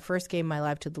beginning when I first gave my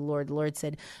life to the Lord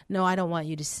said, "No, I don't want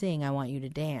you to sing. I want you to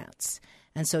dance."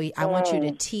 And so I want you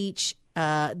to teach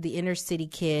the inner city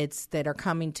kids that are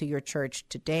coming to your church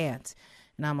to dance.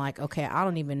 And I'm like, okay, I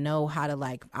don't even know how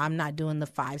to, I'm not doing the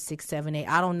 5, 6, 7, 8.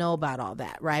 I don't know about all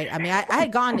that, right? I mean, I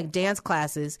had gone to dance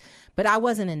classes, but I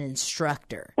wasn't an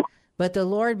instructor. But the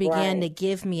Lord began to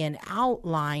give me an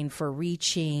outline for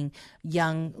reaching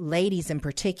young ladies in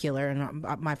particular. And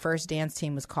my first dance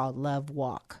team was called Love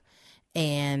Walk.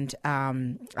 And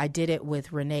I did it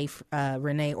with Renee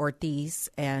Ortiz.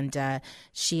 And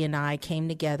she and I came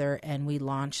together and we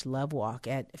launched Love Walk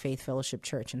at Faith Fellowship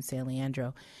Church in San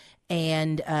Leandro.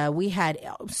 And we had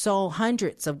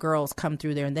hundreds of girls come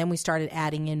through there. And then we started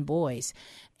adding in boys.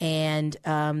 And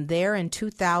there in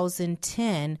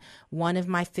 2010, one of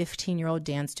my 15-year-old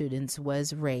dance students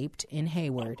was raped in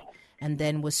Hayward and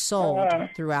then was sold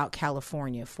throughout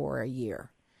California for a year.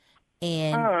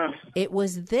 And it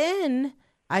was then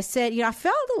I said, I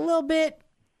felt a little bit,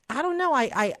 I don't know,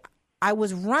 I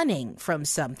was running from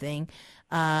something.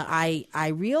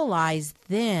 I realized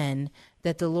then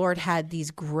that the Lord had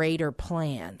these greater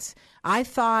plans. I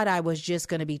thought I was just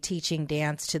going to be teaching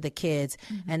dance to the kids,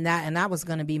 and that was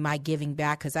going to be my giving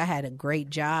back, because I had a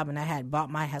great job and I had bought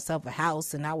myself a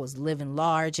house and I was living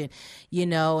large, and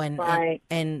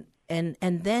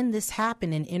and then this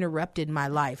happened and interrupted my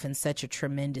life in such a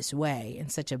tremendous way, in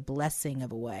such a blessing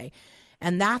of a way.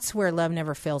 And that's where Love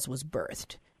Never Fails was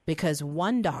birthed, because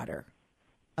one daughter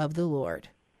of the Lord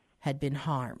had been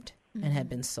harmed and had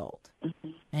been sold.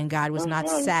 And God was not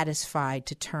satisfied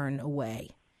to turn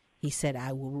away. He said,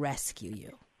 I will rescue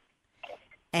you.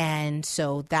 And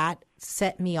so that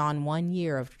set me on 1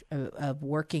 year of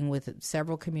working with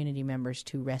several community members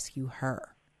to rescue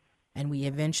her. And we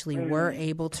eventually were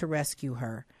able to rescue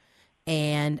her.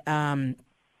 And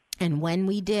when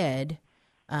we did,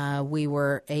 we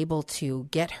were able to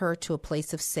get her to a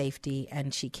place of safety,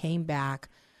 and she came back,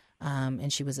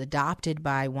 and she was adopted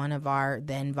by one of our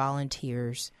then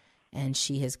volunteers. And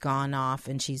she has gone off,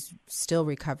 and she's still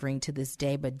recovering to this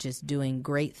day, but just doing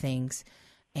great things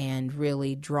and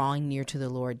really drawing near to the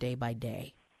Lord day by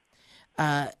day.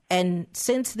 And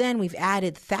since then, we've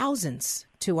added thousands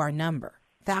to our number.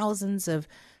 Thousands of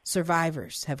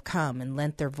survivors have come and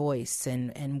lent their voice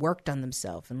and worked on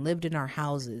themselves and lived in our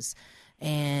houses.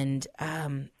 And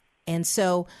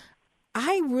so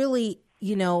I really,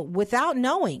 without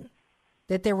knowing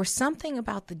that there was something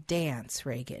about the dance,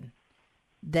 Reagan,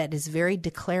 that is very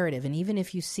declarative. And even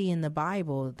if you see in the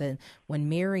Bible that when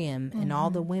Miriam and all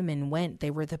the women went,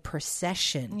 they were the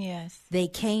procession. Yes. They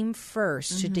came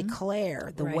first to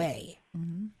declare the way.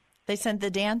 Mm-hmm. They sent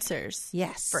the dancers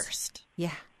first.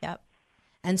 Yeah. Yep.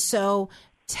 And so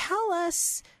tell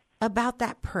us about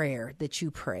that prayer that you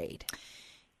prayed.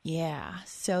 Yeah.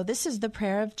 So this is the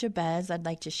prayer of Jabez I'd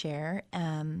like to share.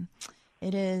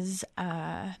 It is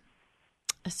a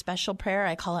special prayer.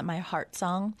 I call it my heart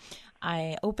song.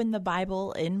 I opened the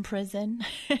Bible in prison,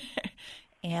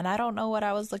 and I don't know what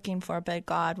I was looking for, but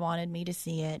God wanted me to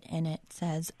see it. And it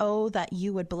says, "Oh, that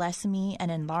you would bless me and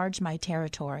enlarge my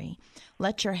territory.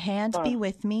 Let your hand be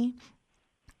with me.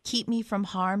 Keep me from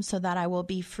harm so that I will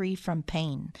be free from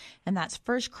pain." And that's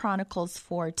 1 Chronicles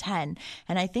 4:10.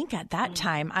 And I think at that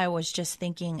time I was just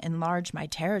thinking, enlarge my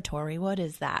territory. What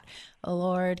is that? Oh,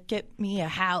 Lord, get me a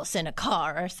house and a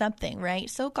car or something, right?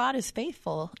 So God is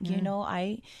faithful.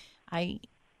 I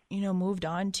moved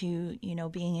on to,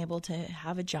 being able to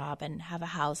have a job and have a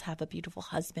house, have a beautiful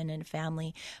husband and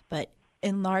family, but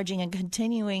enlarging and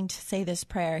continuing to say this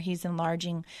prayer, he's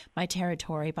enlarging my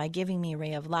territory by giving me a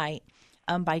ray of light.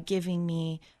 By giving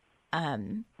me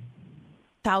hundreds,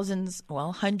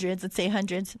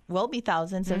 will be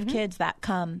thousands of kids that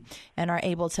come and are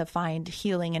able to find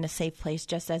healing in a safe place,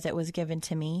 just as it was given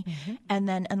to me. And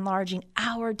then enlarging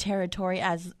our territory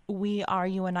as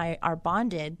you and I are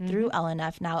bonded through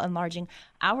LNF, now enlarging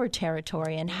our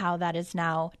territory, and how that is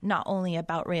now not only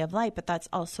about Ray of Light, but that's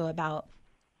also about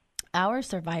our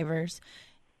survivors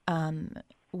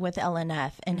with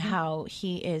LNF, and how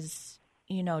he is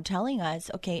telling us,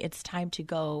 okay, it's time to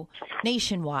go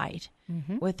nationwide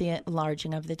with the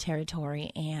enlarging of the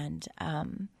territory. And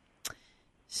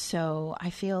So I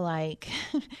feel like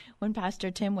when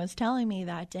Pastor Tim was telling me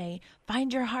that day,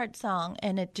 find your heart song,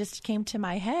 and it just came to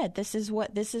my head. This is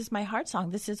my heart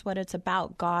song. This is what it's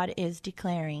about. God is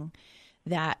declaring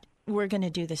that we're going to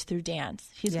do this through dance.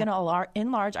 He's going to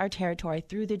enlarge our territory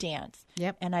through the dance.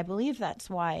 Yep. And I believe that's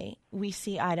why we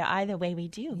see eye to eye the way we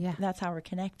do. Yeah. That's how we're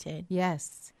connected.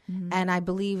 Yes. Mm-hmm. And I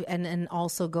believe, and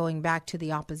also going back to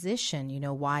the opposition,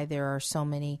 why there are so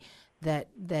many that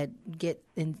get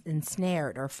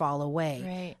ensnared or fall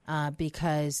away, right?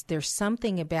 Because there's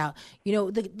something about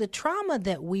the trauma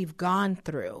that we've gone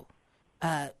through.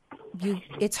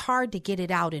 It's hard to get it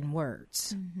out in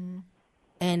words, mm-hmm.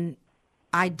 and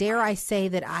I say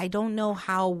that I don't know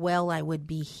how well I would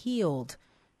be healed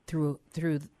through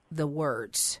the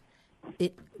words.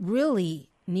 It really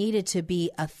needed to be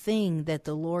a thing that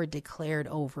the Lord declared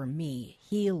over me,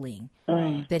 healing,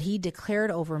 that he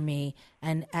declared over me.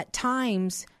 And at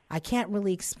times, I can't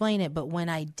really explain it, but when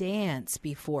I dance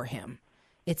before him,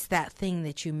 it's that thing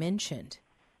that you mentioned,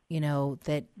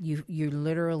 that you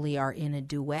literally are in a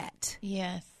duet.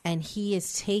 Yes. And he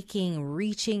is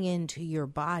reaching into your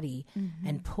body mm-hmm.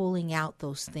 and pulling out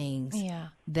those things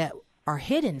that are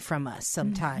hidden from us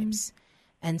sometimes.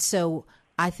 Mm-hmm. And so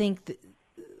I think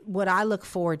what I look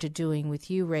forward to doing with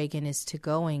you, Reagan, is to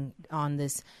going on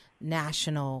this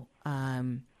national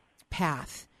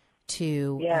path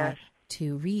to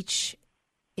reach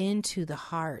into the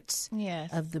hearts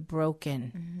of the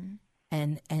broken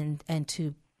mm-hmm. and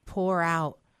to pour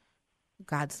out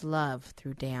God's love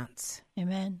through dance.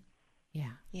 Amen.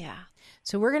 Yeah. Yeah.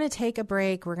 So we're going to take a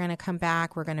break. We're going to come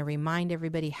back. We're going to remind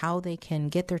everybody how they can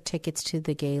get their tickets to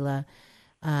the gala,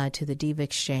 to the Diva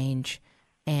Exchange,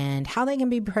 and how they can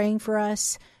be praying for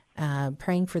us,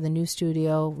 praying for the new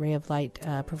studio, Ray of Light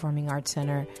Performing Arts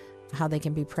Center, how they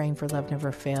can be praying for Love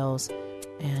Never Fails.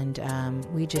 And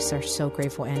we just are so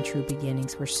grateful, and True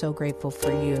Beginnings. We're so grateful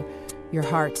for your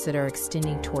hearts that are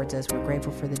extending towards us. We're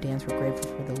grateful for the dance. We're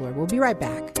grateful for the Lord. We'll be right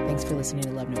back. Thanks for listening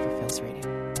to Love Never Fails Radio.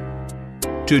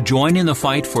 To join in the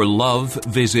fight for love,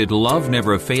 visit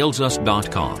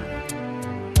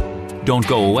loveneverfailsus.com. Don't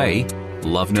go away.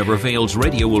 Love Never Fails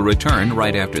Radio will return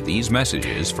right after these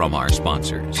messages from our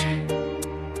sponsors.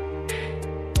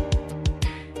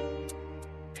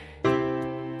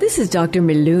 This is Dr.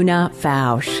 Miluna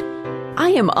Fausch.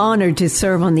 I am honored to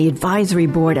serve on the advisory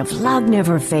board of Love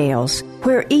Never Fails,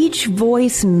 where each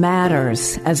voice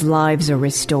matters as lives are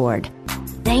restored.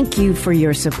 Thank you for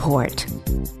your support.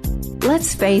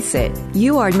 Let's face it,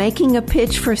 you are making a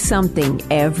pitch for something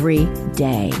every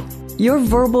day. Your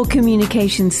verbal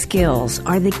communication skills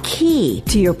are the key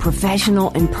to your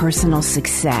professional and personal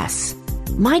success.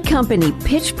 My company,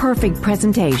 Pitch Perfect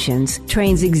Presentations,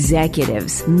 trains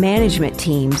executives, management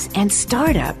teams, and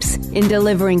startups in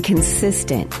delivering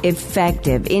consistent,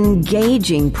 effective,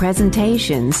 engaging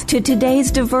presentations to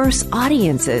today's diverse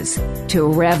audiences to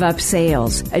rev up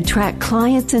sales, attract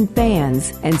clients and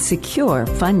fans, and secure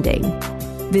funding.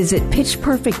 Visit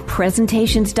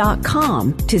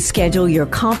pitchperfectpresentations.com to schedule your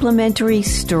complimentary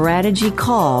strategy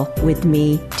call with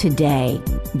me today.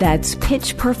 That's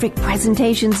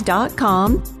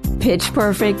pitchperfectpresentations.com,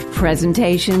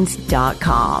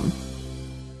 pitchperfectpresentations.com.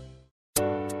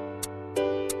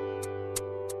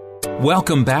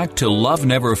 Welcome back to Love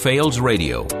Never Fails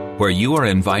Radio, where you are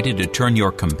invited to turn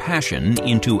your compassion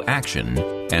into action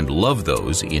and love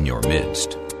those in your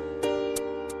midst.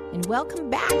 And welcome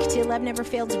back to Love Never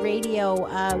Fails Radio.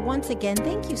 Once again,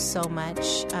 thank you so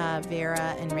much,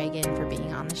 Vera and Reagan, for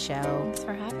being on the show. Thanks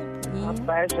for having me. My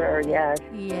pleasure, yes.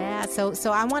 Yeah, so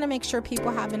I want to make sure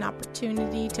people have an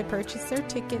opportunity to purchase their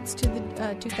tickets to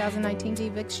the 2019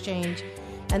 Diva Exchange.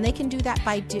 And they can do that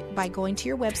by going to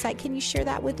your website. Can you share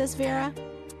that with us, Vera?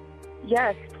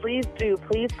 Yes, please do.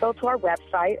 Please go to our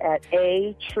website at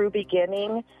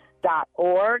atruebeginning.org.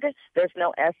 There's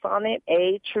no S on it,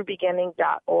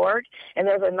 atruebeginning.org. And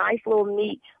there's a nice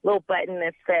neat little button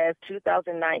that says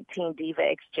 2019 Diva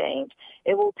Exchange.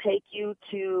 It will take you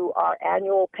to our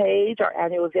annual page, our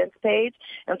annual events page,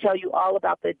 and tell you all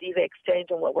about the Diva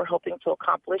Exchange and what we're hoping to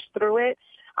accomplish through it.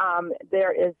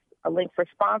 There is a link for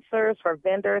sponsors, for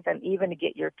vendors, and even to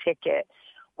get your ticket.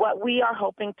 What we are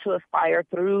hoping to aspire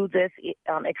through this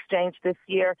exchange this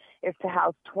year is to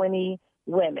house 20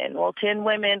 women, 10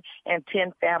 women and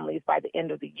 10 families by the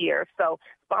end of the year. So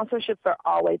sponsorships are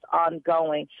always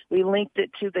ongoing. We linked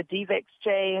it to the Diva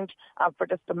Exchange for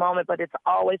just a moment, but it's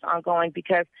always ongoing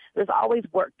because there's always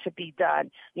work to be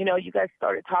done. You know, you guys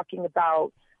started talking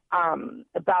about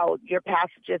about your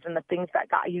passages and the things that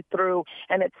got you through.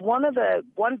 And it's one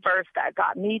verse that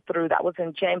got me through that was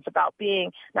in James about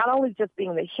being, not only just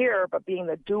being the hearer, but being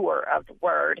the doer of the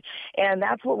word. And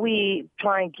that's what we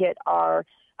try and get our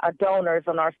donors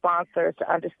and our sponsors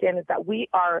to understand, is that we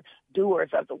are doers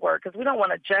of the word, because we don't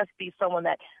want to just be someone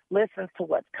that listens to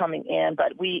what's coming in,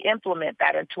 but we implement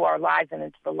that into our lives and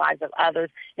into the lives of others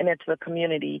and into the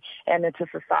community and into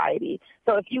society.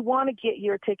 So if you want to get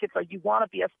your tickets, or you want to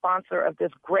be a sponsor of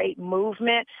this great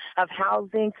movement of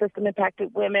housing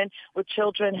system-impacted women with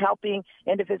children, helping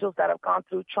individuals that have gone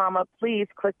through trauma, please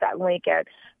click that link at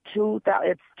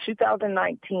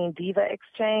 2019 Diva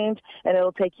Exchange, and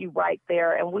it'll take you right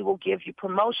there. And we will give you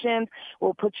promotions.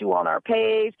 We'll put you on our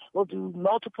page. We'll do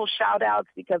multiple shout-outs,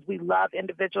 because we love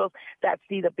individuals that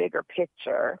see the bigger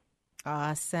picture.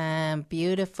 Awesome.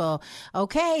 Beautiful.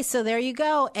 Okay, so there you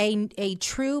go. A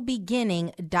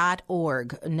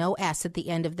truebeginning.org. No S at the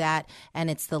end of that,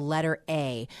 and it's the letter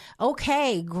A.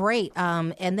 Okay, great.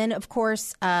 And then, of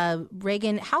course,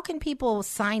 Reagan, how can people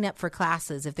sign up for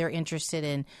classes if they're interested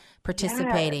in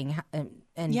participating?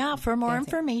 Yeah. For more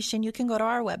information, you can go to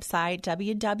our website,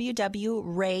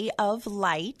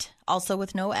 www.rayoflight, also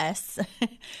with no S,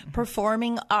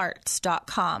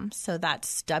 performingarts.com. So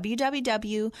that's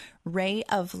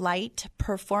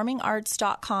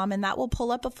www.rayoflightperformingarts.com, and that will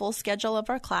pull up a full schedule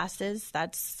of our classes.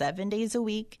 That's 7 days a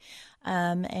week.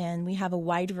 And we have a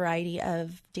wide variety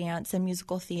of dance and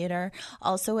musical theater.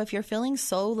 Also, if you're feeling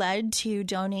so led to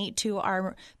donate to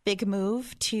our big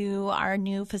move to our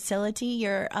new facility,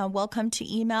 you're welcome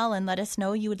to email and let us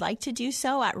know you would like to do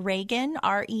so at Reagan,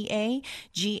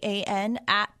 REAGAN,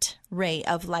 at Ray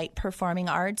of Light Performing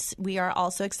Arts. We are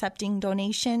also accepting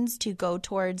donations to go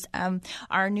towards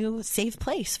our new safe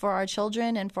place for our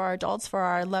children and for our adults, for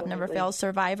our Love Never Fails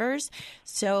survivors.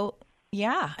 So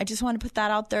yeah, I just want to put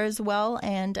that out there as well.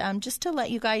 And just to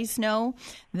let you guys know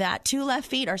that 2 left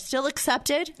feet are still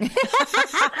accepted. That's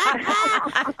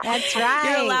right.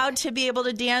 You're allowed to be able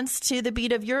to dance to the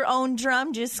beat of your own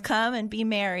drum. Just come and be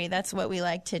merry. That's what we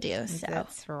like to do. So.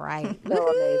 That's right. So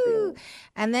amazing.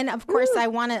 And then, of course, I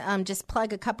want to just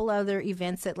plug a couple other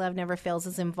events that Love Never Fails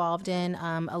is involved in.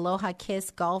 Aloha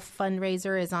Kiss Golf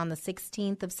Fundraiser is on the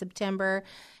 16th of September.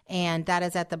 And that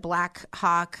is at the Black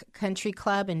Hawk Country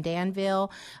Club in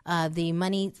Danville. The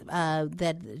money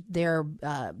that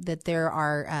there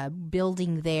are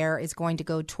building there is going to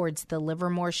go towards the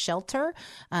Livermore shelter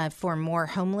for more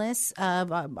homeless,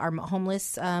 our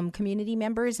homeless community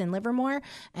members in Livermore.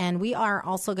 And we are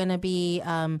also going to be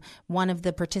one of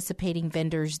the participating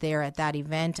vendors there at that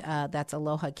event. That's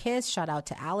Aloha Kiss. Shout out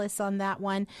to Alice on that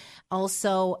one.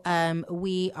 Also,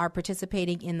 we are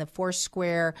participating in the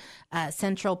Foursquare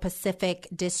Central Pacific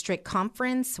District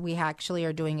Conference. We actually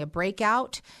are doing a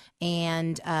breakout,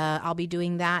 and I'll be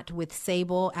doing that with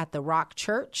Sable at the Rock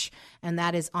Church, and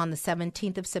that is on the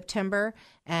 17th of September,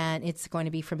 and it's going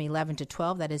to be from 11 to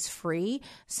 12. That is free,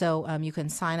 so you can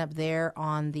sign up there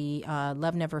on the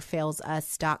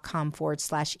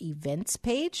loveneverfailsus.com/events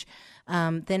page.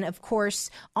 Then, of course,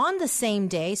 on the same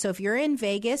day, so if you're in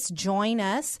Vegas, join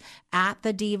us at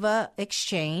the Diva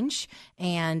Exchange,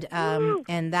 and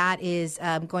that is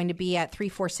going to be at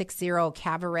 3460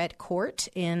 Cavaret Court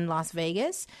in Las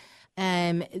Vegas.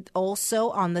 Also,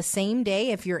 on the same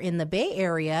day, if you're in the Bay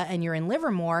Area and you're in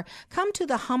Livermore, come to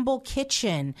the Humble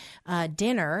Kitchen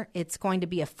dinner. It's going to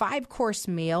be a 5-course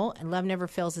meal, and Love Never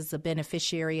Fails is the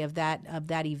beneficiary of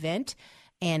that event.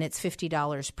 And it's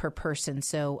 $50 per person.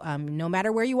 So no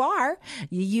matter where you are,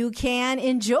 you can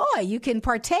enjoy. You can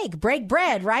partake. Break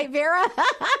bread, right, Vera?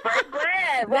 Break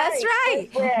bread. That's right.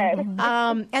 Break bread.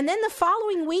 And then the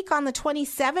following week on the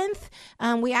 27th,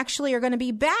 we actually are going to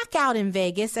be back out in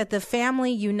Vegas at the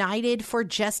Family United for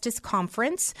Justice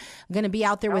Conference. I'm going to be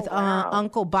out there with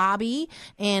Uncle Bobby,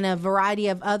 and a variety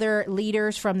of other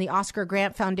leaders from the Oscar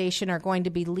Grant Foundation are going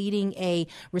to be leading a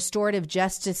restorative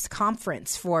justice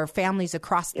conference for families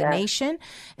across the nation.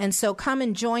 And so come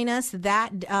and join us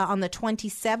on the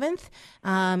 27th.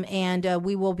 And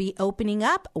we will be opening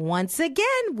up once again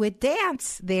with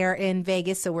dance there in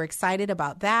Vegas. So we're excited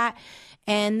about that.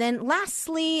 And then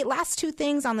lastly, last 2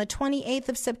 things, on the 28th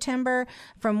of September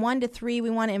from 1 to 3,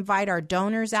 we want to invite our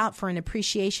donors out for an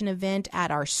appreciation event at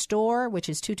our store, which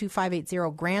is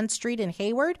 22580 Grand Street in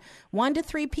Hayward. 1 to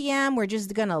 3 p.m. We're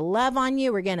just going to love on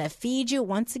you. We're going to feed you.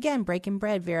 Once again, breaking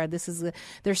bread, Vera.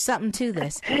 There's something to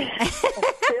this.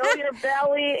 fill your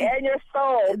belly and your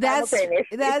soul. That's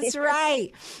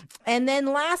right. And then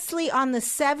lastly, on the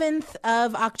 7th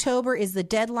of October is the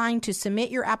deadline to submit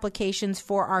your applications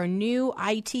for our new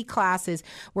IT classes.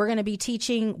 We're going to be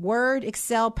teaching Word,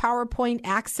 Excel, PowerPoint,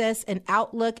 Access, and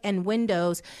Outlook and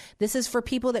Windows. This is for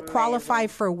people that qualify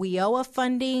for WIOA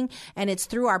funding, and it's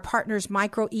through our partners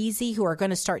MicroEasy, who are going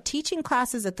to start teaching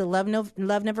classes at the Love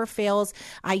Never Fails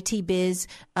IT Biz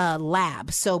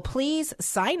Lab. So please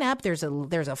sign up. There's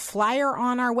a flyer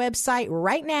on our website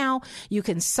right now. You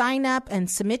can sign up and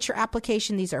submit your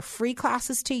application. These are free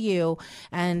classes to you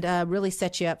and really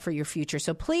set you up for your future.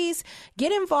 So please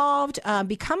get involved.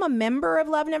 Become a member of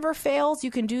Love Never Fails.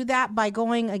 You can do that by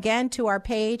going again to our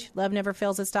page,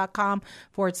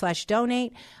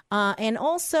 loveneverfailsus.com/donate. And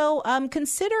also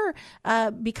consider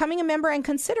becoming a member and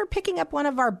consider picking up one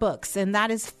of our books, and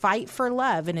that is Fight for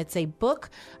Love. And it's a book,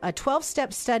 a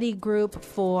 12-step study group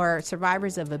for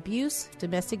survivors of abuse,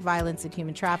 domestic violence, and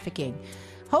human trafficking.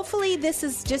 Hopefully this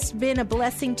has just been a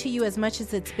blessing to you as much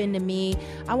as it's been to me.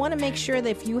 I want to make sure that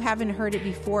if you haven't heard it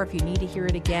before, if you need to hear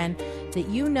it again, that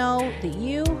you know that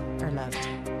you are loved.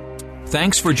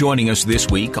 Thanks for joining us this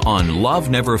week on Love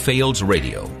Never Fails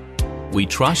Radio. We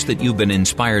trust that you've been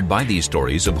inspired by these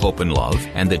stories of hope and love,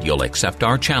 and that you'll accept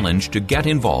our challenge to get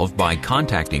involved by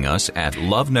contacting us at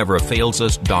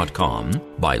loveneverfailsus.com,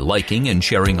 by liking and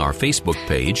sharing our Facebook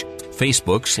page,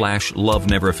 Facebook/Love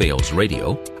Never Fails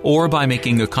Radio, or by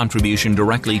making a contribution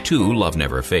directly to Love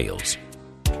Never Fails.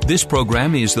 This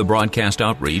program is the broadcast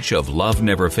outreach of Love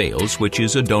Never Fails, which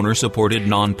is a donor-supported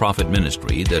nonprofit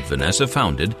ministry that Vanessa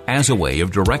founded as a way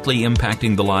of directly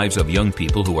impacting the lives of young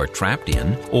people who are trapped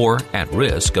in or at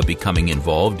risk of becoming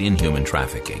involved in human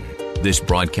trafficking. This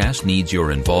broadcast needs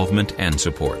your involvement and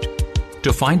support.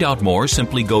 To find out more,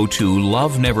 simply go to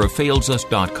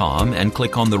loveneverfailsus.com and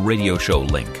click on the radio show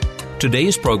link.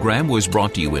 Today's program was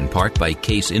brought to you in part by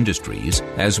Case Industries,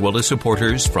 as well as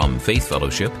supporters from Faith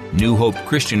Fellowship, New Hope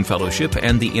Christian Fellowship,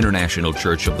 and the International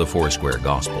Church of the Foursquare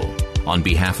Gospel. On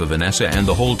behalf of Vanessa and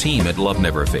the whole team at Love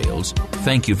Never Fails,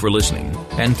 thank you for listening,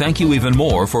 and thank you even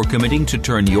more for committing to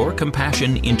turn your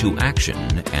compassion into action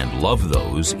and love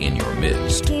those in your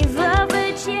midst. Give love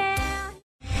a chance.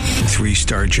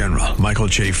 3-star General Michael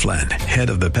J. Flynn, head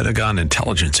of the Pentagon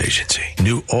Intelligence Agency,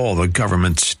 knew all the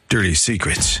government's dirty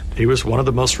secrets. He was one of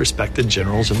the most respected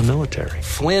generals in the military.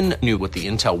 Flynn knew what the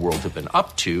intel world had been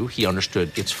up to. He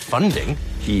understood its funding.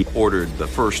 He ordered the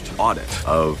first audit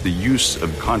of the use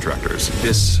of contractors.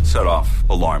 This set off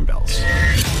alarm bells.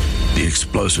 The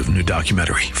explosive new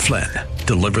documentary, Flynn,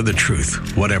 Deliver the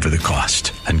Truth, Whatever the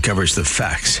Cost, uncovers the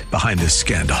facts behind this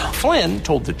scandal. Flynn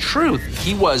told the truth.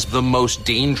 He was the most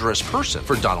dangerous person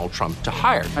for Donald Trump to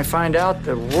hire. I find out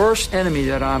the worst enemy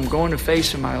that I'm going to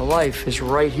face in my life is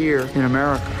right here in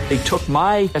America. They took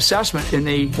my assessment and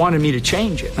they wanted me to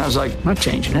change it. And I was like, I'm not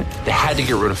changing it. They had to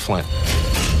get rid of Flynn.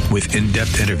 With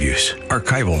in-depth interviews,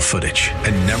 archival footage,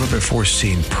 and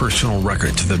never-before-seen personal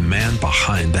records of the man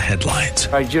behind the headlines.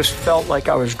 I just felt like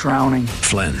I was drowning.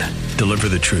 Flynn, Deliver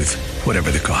the Truth, Whatever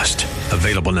the Cost.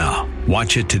 Available now.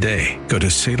 Watch it today. Go to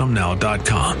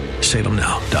salemnow.com.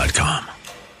 salemnow.com.